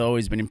Hay has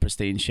always been in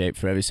pristine shape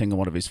for every single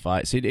one of his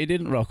fights. He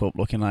didn't rock up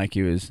looking like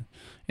he was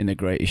in the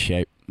greatest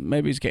shape.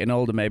 Maybe he's getting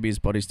older. Maybe his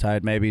body's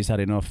tired. Maybe he's had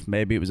enough.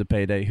 Maybe it was a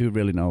payday. Who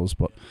really knows?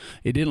 But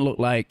he didn't look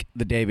like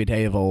the David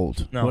Hay of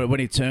old. No.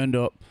 When he turned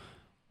up.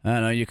 I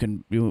know you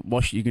can do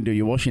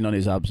your washing on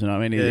his abs. You know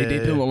what I mean? He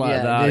didn't look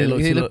like that. He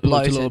looked a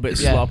little bit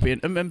sloppy.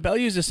 And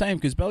Bellew's the same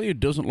because Bellew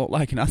doesn't look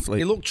like an athlete.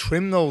 He looked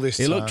trim though this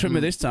time. He looked trimmer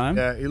this time.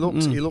 Yeah, he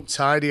looked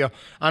tidier.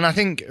 And I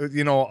think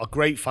a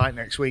great fight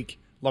next week.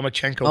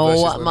 Lomachenko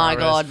versus Oh my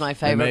God, my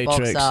favourite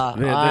boxer.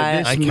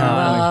 I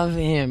love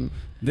him.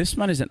 This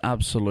man is an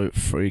absolute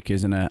freak,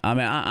 isn't he? I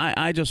mean,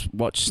 I just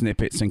watch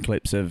snippets and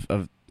clips of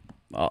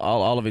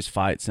all of his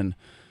fights and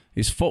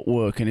his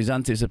footwork and his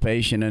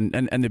anticipation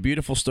and the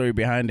beautiful story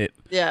behind it.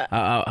 Yeah.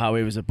 How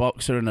he was a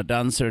boxer and a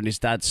dancer and his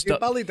dad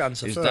stopped. Belly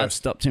dancer his first. dad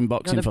stopped him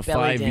boxing for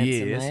 5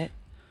 years. Mate.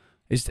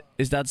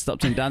 His dad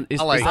stopped him dancing.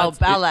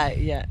 Ballet,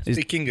 yeah.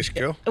 Speak English,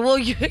 girl. Well,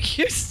 you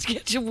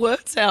get your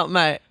words out,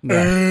 mate.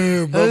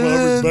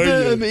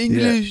 I'm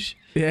English.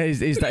 Yeah,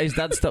 his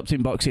dad stopped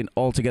him boxing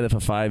altogether for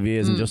 5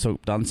 years and just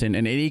took dancing,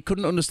 and he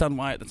couldn't understand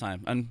why at the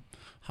time. And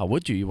how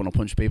would you? You want to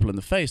punch people in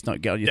the face, not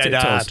get on your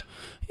tiptoes.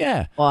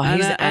 Yeah. Well,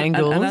 his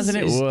angles and hasn't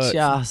it is worked?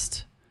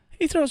 just...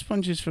 He throws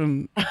punches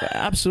from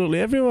absolutely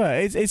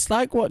everywhere. It's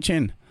like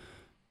watching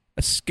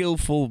a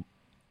skillful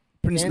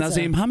Prince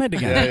Nazim Hamed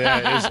again. Yeah,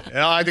 it is.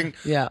 I think.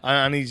 Yeah.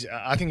 And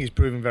I think he's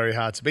proven very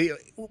hard to beat.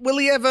 Will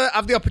he ever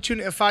have the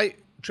opportunity to fight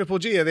Triple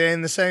G? Are they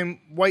in the same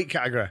weight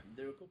category?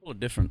 They're a couple of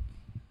different.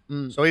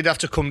 So he'd have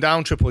to come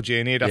down Triple G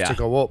and he'd have to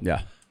go up.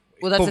 Yeah.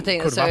 Well, that's the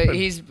thing. So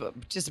he's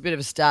just a bit of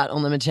a stat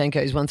on Lomachenko.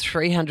 He's won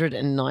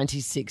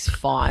 396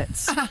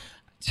 fights,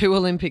 2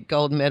 Olympic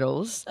gold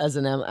medals as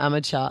an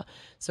amateur.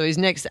 So his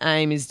next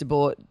aim is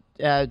to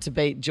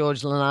beat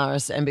George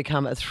Linares and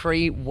become a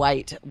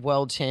 3-weight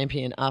world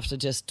champion after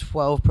just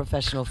 12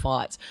 professional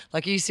fights.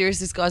 Like, are you serious?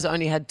 This guy's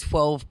only had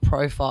 12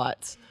 pro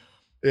fights.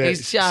 Yeah,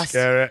 He's just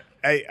scary.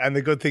 Hey, and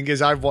the good thing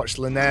is I've watched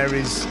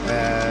Linares' 2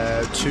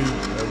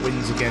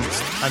 wins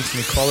against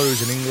Anthony Crolla,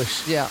 who's an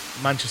English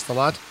Manchester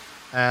lad.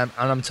 And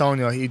I'm telling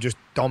you, he just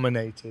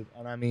dominated.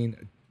 And I mean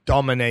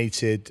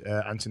dominated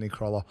Anthony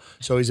Crolla.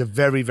 So he's a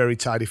very, very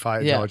tidy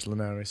fighter, George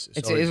Linares.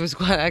 So it was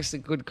quite actually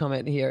a good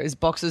comment here. Is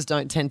boxers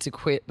don't tend to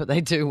quit, but they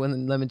do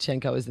when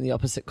Lomachenko is in the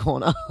opposite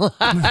corner.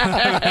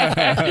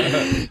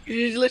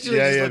 You literally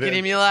just look at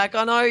him, you're like,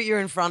 I know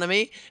you're in front of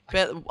me,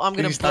 but I'm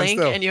going to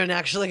blink and you're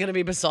actually going to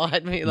be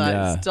beside me.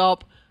 Like,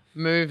 stop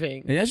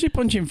moving. He actually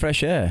punching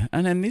fresh air.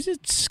 And then these are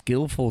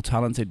skillful,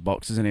 talented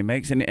boxers, and he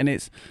makes and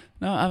it's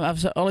I've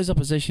said all his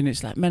opposition,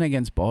 it's like men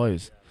against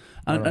boys.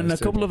 And a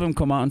couple of them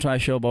come out and try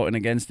showboating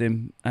against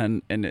him,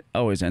 and it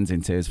always ends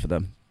in tears for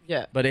them.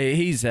 Yeah. But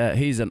he's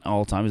an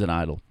all-time, he's an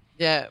idol.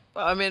 Yeah.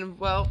 I mean,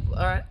 well,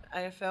 all right,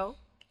 AFL,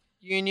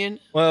 Union,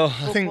 well,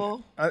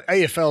 football. I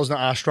think AFL's not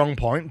our strong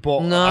point,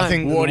 but No. I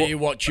think... What do you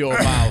watch your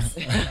mouth?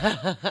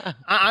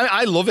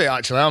 I love it,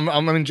 actually.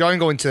 I'm enjoying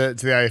going to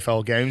the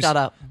AFL games. Shut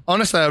up.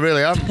 Honestly, I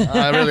really am.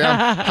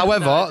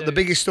 However, the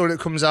biggest story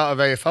that comes out of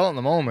AFL at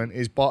the moment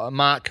is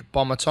Mark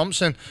Bomber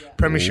Thompson,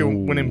 Premiership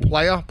winning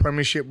player,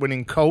 Premiership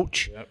winning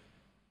coach,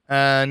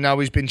 and now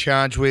he's been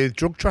charged with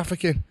drug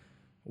trafficking.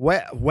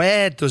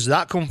 Where does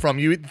that come from?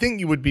 You would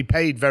think you would be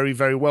paid very,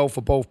 very well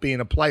for both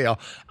being a player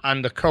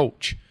and a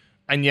coach,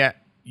 and yet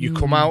you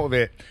come out of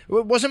it.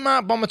 Wasn't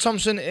Mark Bomber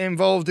Thompson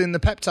involved in the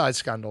peptide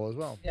scandal as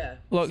well? Yeah.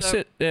 Look,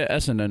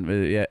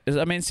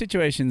 I mean,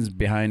 situations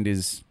behind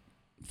his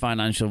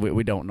financial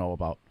we don't know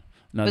about.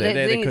 No, But the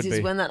thing could is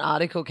be. when that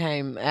article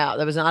came out,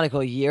 there was an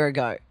article a year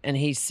ago, and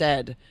he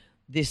said,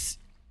 "This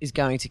is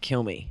going to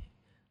kill me.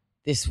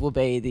 This will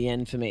be the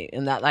end for me."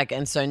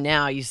 And so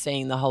now you're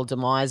seeing the whole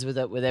demise with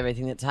it, with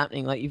everything that's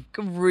happening. Like, you've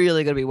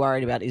really got to be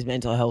worried about his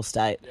mental health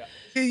state.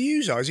 Is he a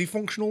user? Is he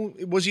functional?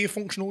 Was he a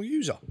functional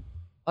user?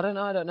 I don't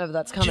know if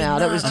that's come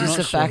out. It was just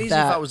the fact If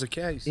that that was the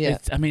case. Yeah.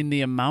 I mean,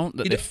 the amount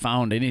that they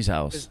found in his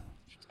house.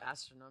 it's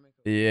astronomical.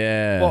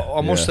 Yeah. Well,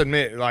 I must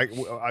admit, like,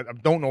 I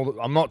don't know.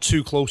 I'm not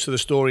too close to the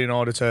story in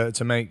order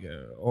to make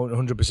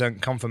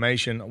 100%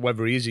 confirmation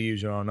whether he is a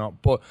user or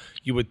not. But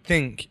you would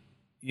think,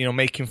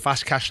 making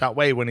fast cash that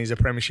way when he's a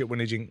Premiership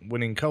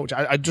winning coach,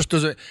 I just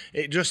doesn't.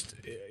 It just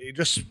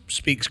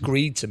speaks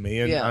greed to me,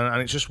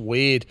 and it's just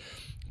weird.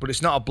 But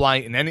it's not a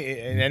blight in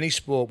any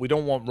sport. We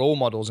don't want role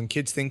models and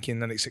kids thinking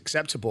that it's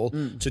acceptable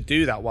to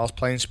do that whilst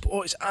playing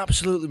sport. It's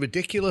absolutely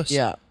ridiculous.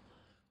 Yeah.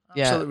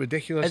 Absolutely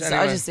ridiculous.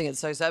 I just think it's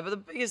so sad. But the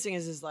biggest thing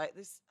is like,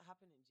 this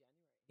happened in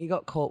January. He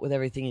got caught with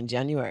everything in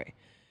January,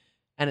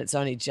 and it's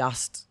only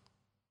just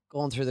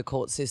gone through the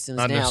court systems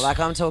now. Like,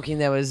 I'm talking,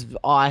 there was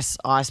ice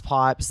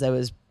pipes, there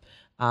was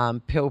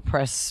pill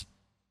press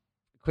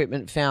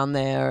equipment found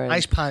there. And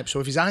ice pipes. So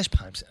if he's ice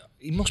pipes,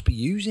 he must be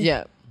using.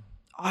 Yeah.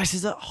 Ice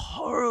is a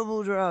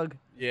horrible drug.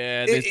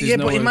 Yeah,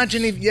 but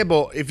imagine if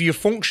you're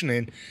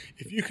functioning,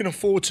 if you can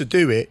afford to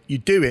do it, you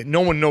do it.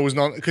 No one knows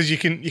not because you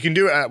can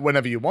do it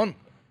whenever you want.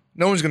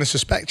 No one's going to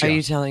suspect you. Are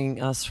you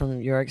telling us from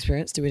your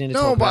experience? Do we need to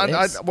No, talk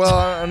about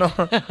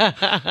but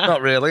this?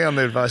 not really. On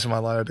the advice of my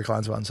lawyer, I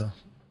decline to answer.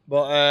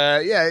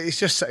 But yeah,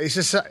 it's a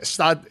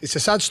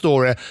sad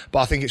story. But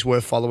I think it's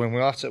worth following.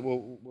 We'll have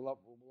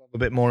a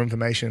bit more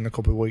information in a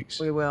couple of weeks.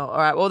 We will. All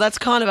right. Well, that's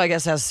kind of, I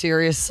guess, our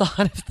serious side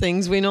of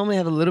things. We normally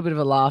have a little bit of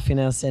a laugh in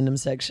our send 'em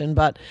section,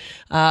 but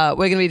we're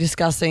going to be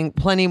discussing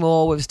plenty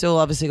more. We've still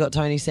obviously got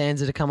Tony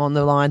Sansa to come on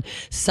the line.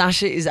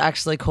 Sasha is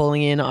actually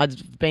calling in.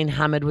 I've been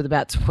hammered with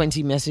about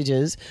 20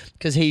 messages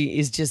because he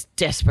is just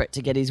desperate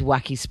to get his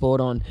wacky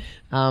sport on,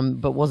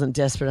 but wasn't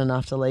desperate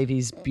enough to leave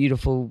his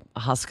beautiful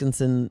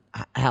Huskinson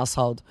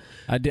household.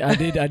 I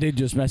did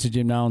just message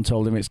him now and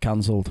told him it's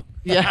cancelled.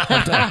 Yeah.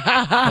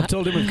 I've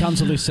told him we've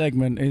cancelled this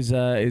segment. He's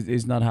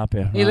not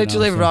happy. He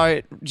literally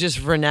wrote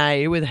just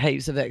Renee with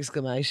heaps of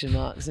exclamation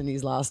marks in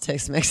his last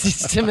text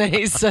message to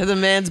me. So the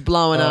man's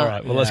blowing up. All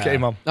right, well, let's get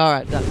him on. All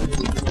right, done.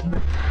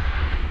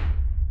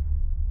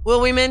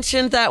 Well, we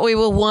mentioned that we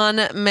were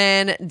one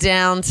man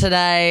down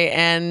today,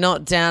 and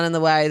not down in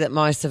the way that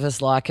most of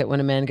us like it when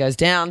a man goes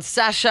down.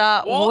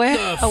 Sasha, what?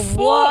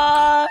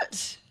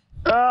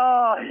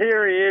 Oh,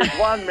 here he is,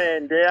 one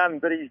man down,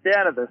 but he's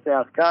down at the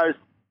South Coast.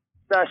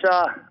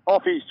 Sasha,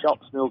 off his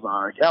chops,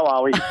 Mielczarek. How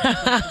are we?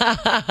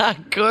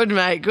 Good,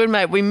 mate. Good,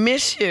 mate. We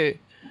miss you.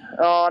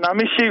 Oh, and I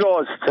miss you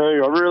guys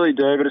too. I really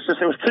do, but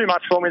it was too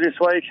much for me this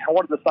week. I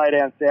wanted to stay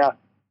down south,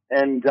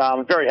 and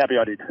I'm very happy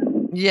I did.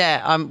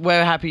 Yeah,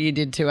 we're happy you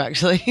did too,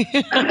 actually.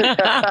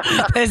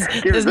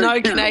 there's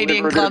no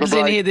Canadian clubs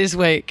in here this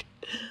week.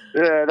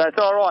 Yeah, that's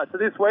all right. So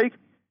this week,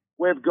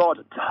 we've got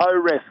toe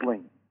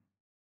wrestling.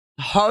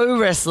 Toe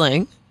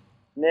wrestling?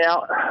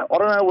 Now, I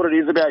don't know what it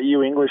is about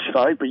you English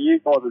folk, but you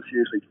guys are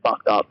seriously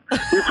fucked up.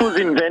 This was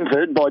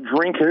invented by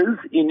drinkers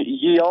in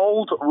Ye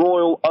Old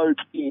Royal Oak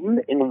Inn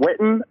in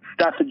Wetton,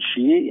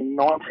 Staffordshire in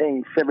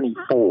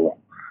 1974.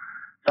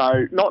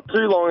 So not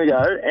too long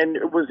ago, and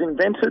it was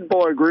invented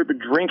by a group of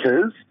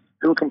drinkers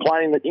who were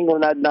complaining that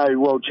England had no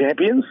world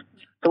champions.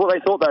 So what they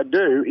thought they'd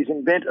do is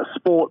invent a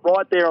sport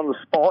right there on the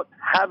spot,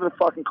 have a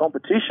fucking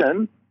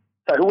competition.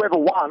 So whoever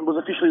won was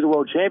officially the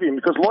world champion,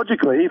 because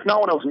logically, if no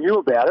one else knew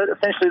about it,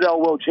 essentially they were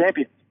world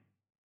champions.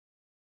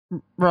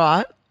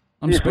 Right.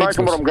 Are you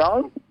smoking what I'm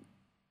growing?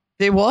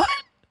 They're what?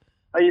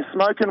 Are you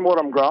smoking what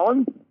I'm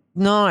growing?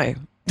 No.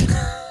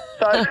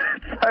 So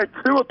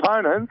two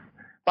opponents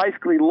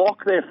basically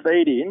lock their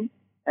feet in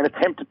and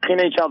attempt to pin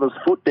each other's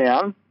foot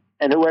down,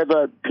 and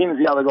whoever pins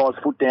the other guy's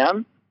foot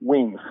down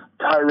wins.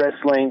 Toe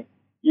wrestling,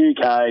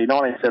 UK,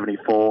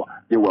 1974,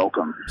 you're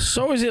welcome.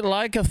 So is it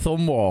like a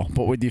thumb war,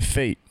 but with your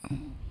feet?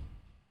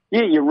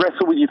 Yeah, you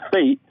wrestle with your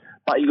feet,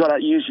 but you got to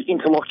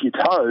interlock your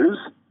toes,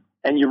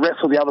 and you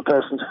wrestle the other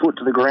person's foot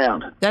to the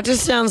ground. That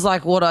just sounds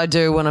like what I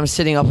do when I'm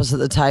sitting opposite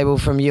the table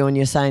from you and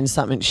you're saying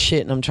something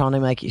shit and I'm trying to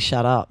make you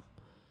shut up.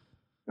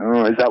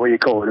 Oh, is that what you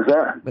call it, is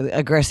that? With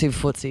aggressive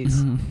footsies.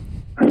 So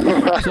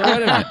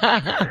wait a minute.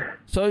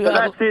 So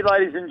that's it,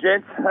 ladies and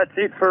gents. That's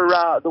it for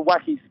the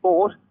wacky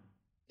sport.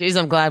 Jeez,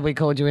 I'm glad we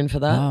called you in for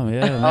that. Oh,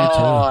 yeah, me too.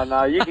 Oh,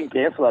 no, you can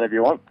cancel that if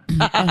you want.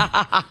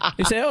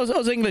 You see,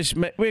 us English,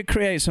 we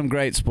create some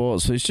great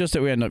sports. It's just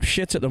that we end up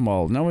shit at them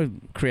all. Now we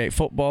create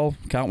football,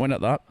 can't win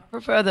at that. I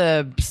prefer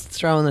the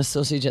throwing the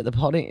sausage at the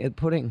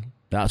pudding.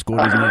 That's good,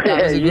 isn't it?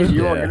 Yeah,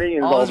 you want I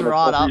anything was involved in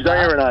right up sausage,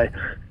 don't you, Renee?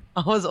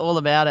 I was all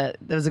about it.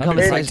 There was a I've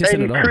been conversation.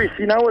 practicing And it all. Kris,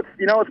 you know what's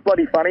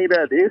bloody funny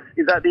about this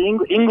is that the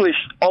English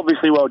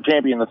obviously world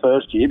champion the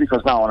first year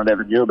because no one had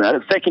ever knew about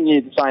it. Second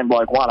year, the same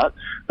bloke won it.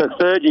 But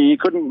third year, you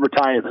couldn't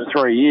retain it for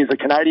 3 years. A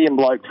Canadian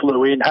bloke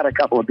flew in, had a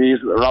couple of beers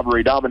at the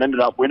rubbery dub, and ended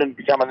up winning and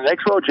becoming the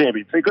next world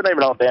champion. So he couldn't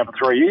even hold it down for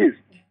 3 years.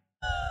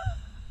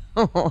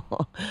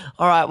 All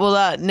right.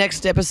 Well,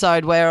 next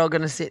episode, we're all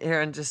going to sit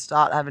here and just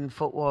start having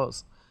foot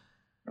wars.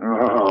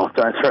 Oh,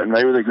 don't threaten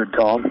me with a good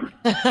time.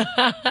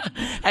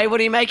 Hey, what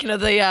are you making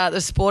of the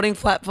sporting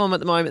platform at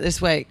the moment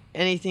this week?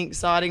 Anything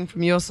exciting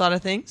from your side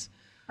of things?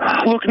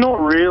 Look, not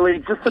really.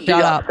 Just a big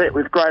Shut up. upset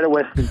with Greater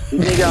Western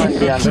Sydney going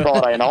down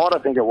Friday night, I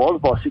think it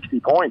was, by 60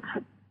 points.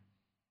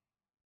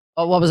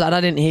 Oh, what was that? I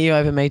didn't hear you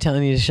over me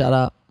telling you to shut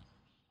up.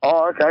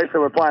 Oh, okay,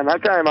 so we're playing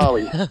that game, are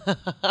we?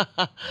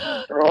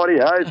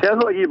 Rightio.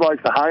 Sounds like you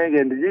blokes are hung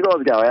again. Did you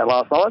guys go out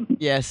last night?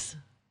 Yes.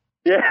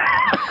 Yeah.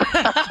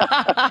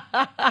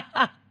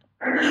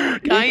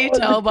 Can't you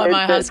tell by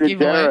my husky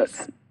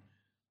voice?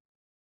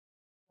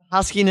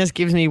 Huskiness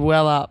gives me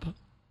well up.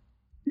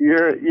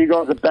 You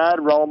guys are bad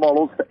role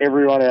models for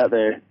everyone out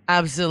there.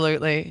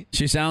 Absolutely.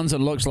 She sounds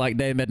and looks like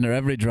Dame Edna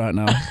Everidge right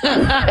now.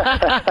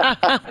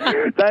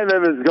 Dame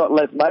Evans got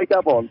less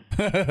makeup on.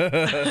 All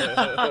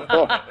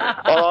right,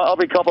 I'll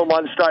be copping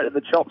one straight at the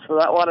chops for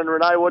that one. And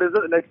Renee, what is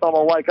it? The next time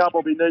I wake up,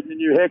 I'll be needing a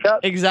new haircut.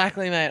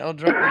 Exactly, mate. I'll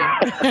drop you.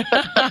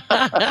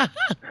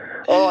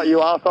 All right,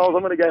 you assholes.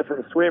 I'm going to go for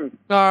a swim.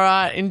 All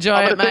right. Enjoy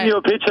I'm it, going to send mate. you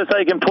a picture so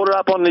you can put it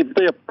up on the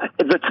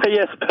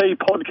TSP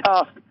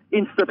podcast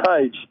Insta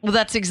page. Well,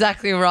 that's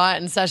exactly right.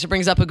 And Sasha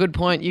brings up a good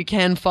point. You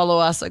can follow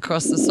us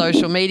across the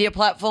social media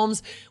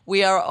platforms.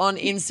 We are on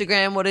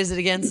Instagram. What is it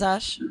again,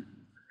 Sash?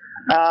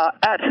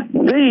 At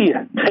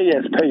the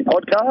TSP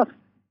podcast.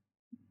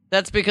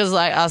 That's because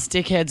like us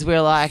dickheads,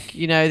 we're like,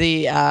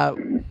 the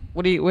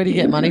where do you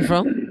get money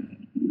from?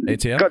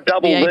 ATM? Got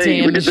double The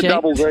D. ATM We did the machine.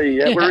 double D.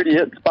 Yeah, we're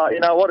idiots, but you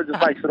know what? It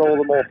just makes it all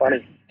the more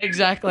funny.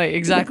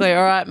 Exactly.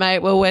 All right, mate.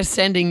 Well, we're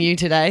sending you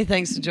today.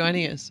 Thanks for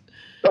joining us.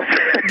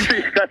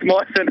 That's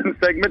my sentence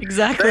segment.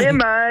 Exactly. See you,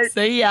 mate.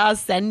 See ya.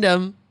 Send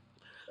him.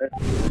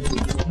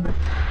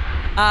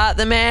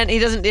 The man, he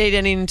doesn't need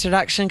any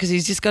introduction because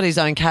he's just got his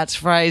own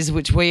catchphrase,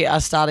 which we are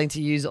starting to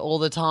use all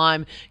the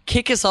time.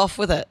 Kick us off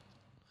with it.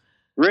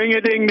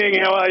 Ring-a-ding-ding,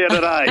 how are you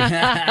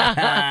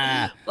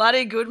today?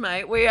 Bloody good,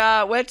 mate.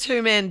 We're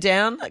 2 men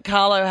down.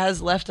 Carlo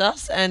has left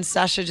us, and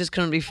Sasha just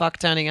couldn't be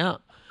fucked turning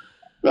up.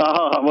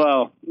 Oh,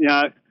 well,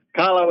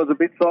 Carlo was a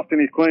bit soft in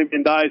his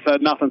Queanbeyan days, so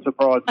nothing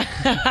surprised.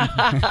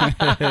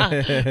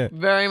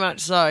 Very much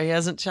so. He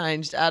hasn't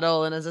changed at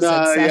all. And as I said, No,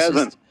 he Sasha's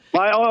hasn't.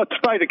 Mate, I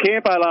spoke to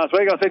Campo last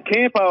week. I said,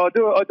 Campo, I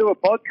do a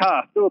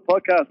podcast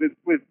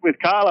with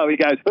Carlo. He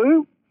goes,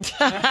 who?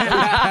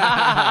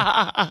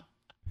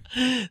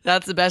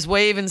 That's the best.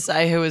 We even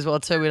say who as well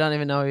too. We don't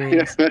even know who he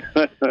is.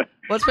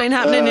 What's been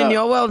happening in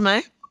your world,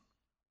 mate?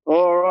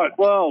 All right.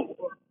 Well,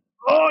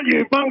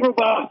 you mongrel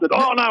bastard.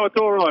 Oh, no, it's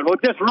all right. Well,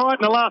 just right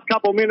in the last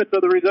couple of minutes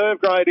of the reserve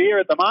grade here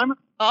at the moment.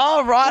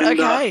 Oh, right.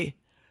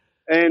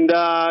 And,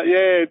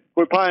 okay.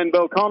 We're playing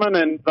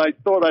Belconnen, and they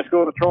thought they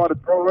scored a try to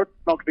draw it,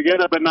 knocked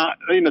together, but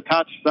in the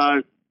touch.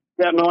 So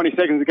about 90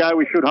 seconds ago,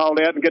 we should hold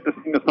out and get to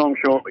sing the song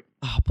shortly.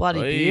 Oh,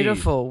 bloody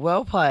beautiful.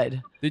 Well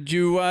played. Have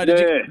you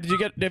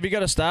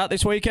got a start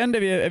this weekend?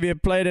 Have you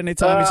played any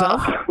time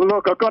yourself? Well,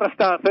 look, I've got to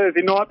start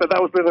Thursday night, but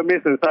that was with a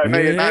missus, so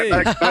no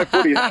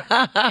footy.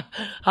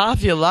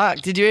 Half your luck.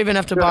 Did you even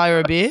have to buy her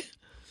a beer?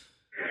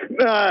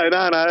 No,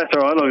 that's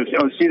all right. Look,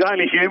 she's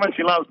only human.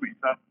 She loves me.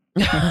 So.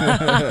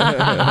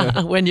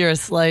 When you're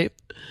asleep.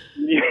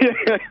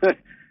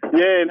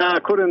 I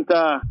couldn't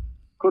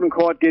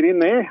quite get in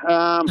there.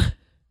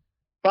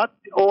 But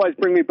always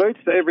bring me boots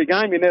to every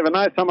game. You never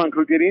know. Someone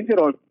could get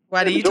injured.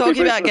 Wait, are you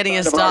talking about getting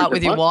a start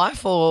with your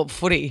wife or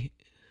footy?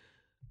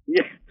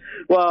 Yeah.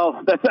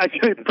 Well, that's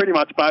actually pretty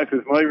much both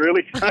of me,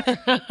 really.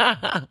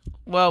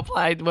 Well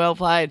played.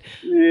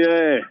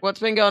 Yeah. What's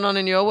been going on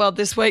in your world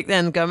this week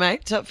then? Go,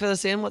 mate. Fill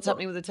us in. What's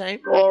happening with the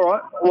team? All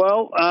right.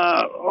 Well,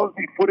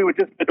 Aussie footy was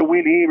just at the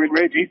win here in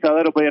Reggie, so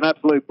that'll be an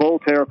absolute ball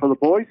terror for the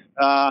boys.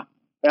 Our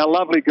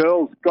lovely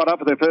girls got up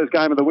for their first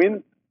game of the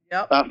win.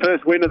 Yep.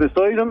 First win of the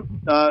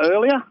season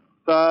earlier.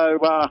 So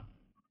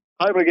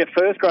hopefully get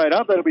first grade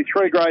up. That'll be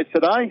 3 grades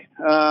today.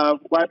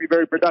 Won't be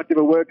very productive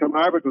at work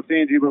tomorrow because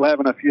Angie will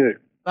having a few.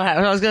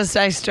 I was going to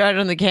say straight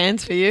on the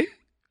cans for you.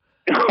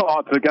 Oh,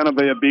 it's going to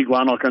be a big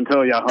one, I can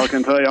tell you.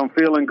 I'm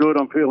feeling good.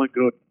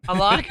 I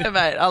like it,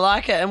 mate. I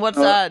like it. And what's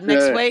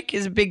next week?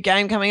 Is a big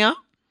game coming up?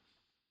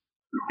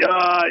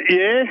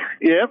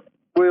 Yeah.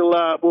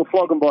 We'll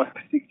flog them by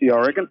 60, I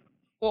reckon.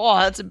 Oh,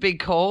 that's a big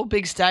call,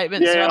 big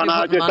statement. Yeah, I know.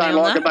 I just don't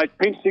like it. They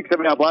pinched 6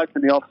 of our blokes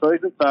in the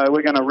off-season, so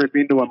we're going to rip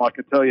into them, I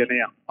can tell you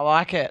now. I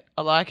like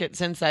it.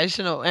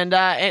 Sensational. And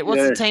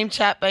what's the team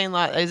chat been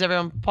like? Is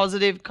everyone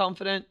positive,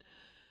 confident?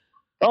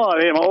 Oh,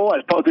 yeah, I'm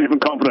always positive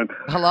and confident.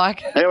 I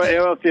like it. How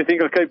else do you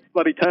think I keep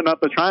bloody turning up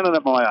the training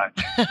at my age?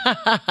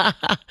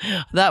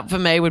 That, for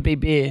me, would be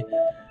beer.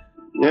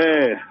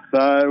 Yeah,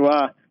 so...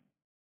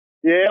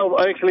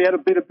 I actually had a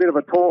bit of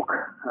a talk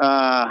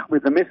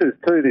with the missus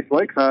too this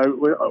week.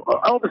 So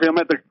obviously I'm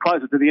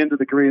closer to the end of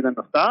the career than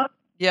the start.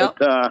 Yeah.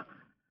 But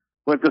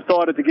we've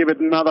decided to give it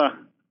another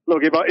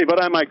look. If I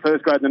don't make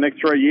first grade in the next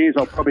 3 years,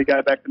 I'll probably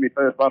go back to my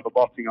first love of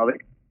boxing, I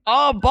think.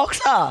 Oh,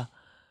 boxer.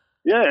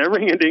 Yeah,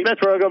 ring-a-ding.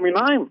 That's where I got my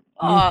name.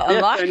 Oh, I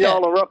like it.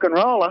 Yola rock and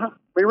roller.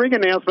 My ring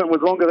announcement was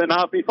longer than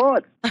half my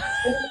fights.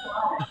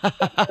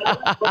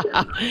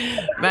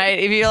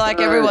 Mate, if you're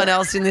like everyone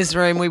else in this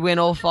room, we win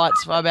all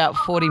fights by about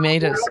 40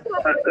 metres.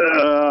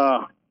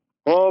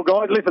 Well,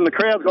 guys, listen, the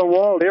crowd's gone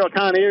wild here. I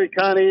can't hear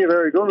you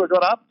very good. I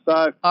got up,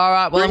 so... All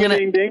right, well,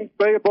 ring-a-ding-ding.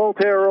 Be a ball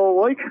terror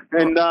all week,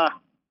 and I'll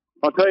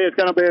tell you, it's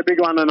going to be a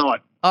big one tonight.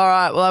 All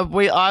right, well,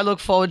 I look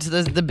forward to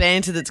the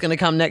banter that's going to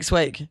come next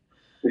week.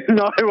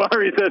 No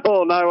worries at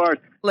all, no worries.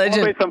 Legend.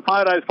 There'll be some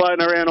photos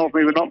floating around of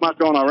me, but not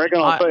much on, I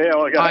reckon. I'll see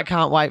how I go. I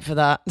can't wait for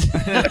that.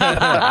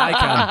 I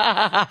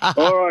can.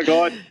 All right,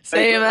 guys.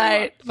 See you,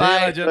 mate.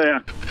 Bye. See ya.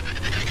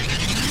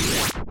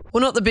 Well,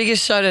 not the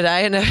biggest show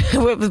today, and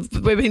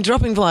we've been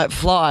dropping like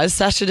flies.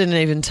 Sasha didn't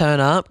even turn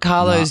up.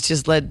 Carlo's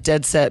just led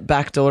dead set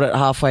backdoored it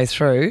halfway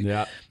through.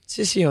 Yeah. It's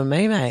just you and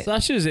me, mate.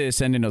 Sasha's here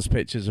sending us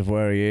pictures of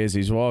where he is.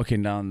 He's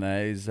walking down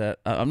there.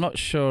 I'm not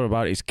sure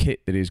about his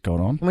kit that he's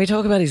got on. Can we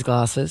talk about his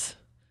glasses?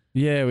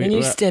 Yeah, Can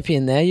you step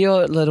in there?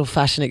 You're a little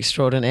fashion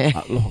extraordinaire.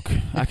 Look,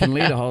 I can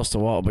lead a horse to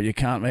water, but you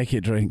can't make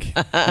it drink.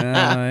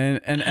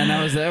 And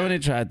I was there when he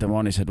tried them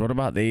on. He said, "What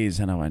about these?"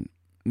 And I went,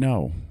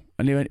 "No."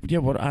 And he went, "Yeah,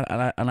 what?"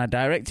 And I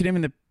directed him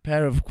in the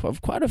pair of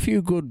quite a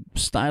few good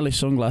stylish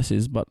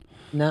sunglasses, but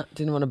no,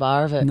 didn't want a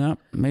bar of it. No,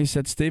 he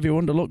said Stevie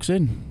Wonder looks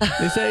in.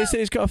 He said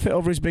he's got to fit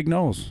over his big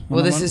nose.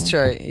 Well, this is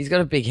true. He's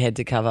got a big head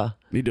to cover.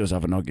 He does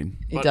have a noggin.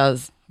 He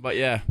does. But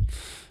yeah.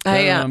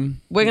 Hey,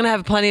 we're going to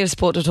have plenty of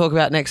sport to talk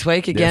about next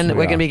week. Again, Yes, we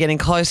we're going to are. be getting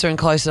closer and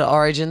closer to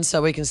Origin,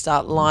 so we can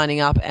start lining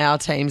up our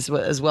teams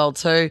as well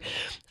too.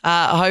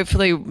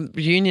 Hopefully,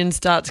 Union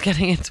starts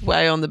getting its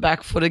way on the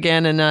back foot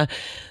again, and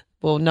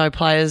no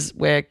players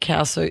wear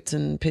cow suits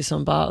and piss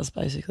on bars,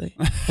 basically.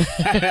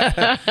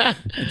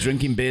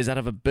 Drinking beers out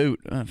of a boot.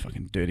 Oh,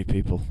 fucking dirty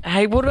people.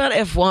 Hey, what about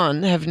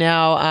F1? Have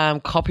now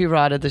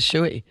copyrighted the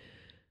shoey.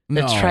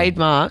 They've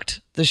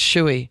trademarked the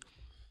shoey.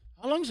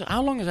 How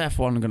long is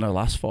F1 going to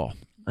last for?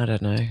 I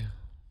don't know.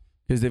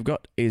 Because they've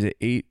got, is it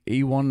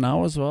E1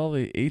 now as well,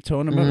 the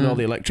E-tournament with all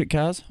the electric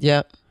cars?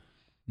 Yep.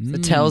 So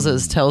tells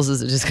us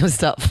are just going to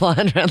start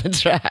flying around the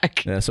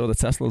track. Yeah, so the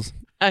Teslas.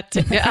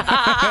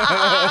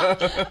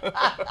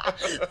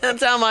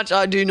 That's how much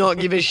I do not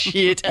give a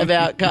shit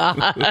about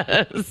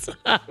cars.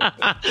 All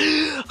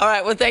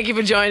right, well, thank you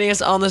for joining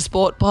us on the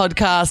Sport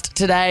Podcast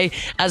today.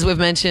 As we've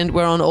mentioned,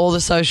 we're on all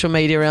the social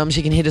media realms.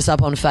 You can hit us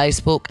up on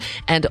Facebook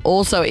and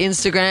also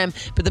Instagram.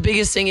 But the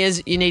biggest thing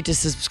is you need to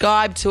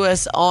subscribe to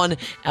us on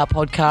our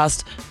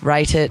podcast,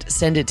 rate it,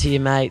 send it to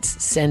your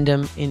mates, send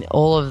them in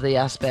all of the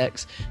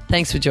aspects.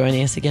 Thanks for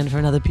joining us again for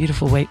another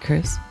beautiful week,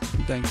 Kris.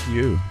 Thank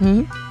you.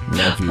 Mm-hmm.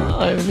 Love you.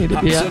 I need a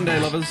Happy beer. Sunday,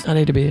 lovers. I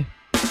need a beer.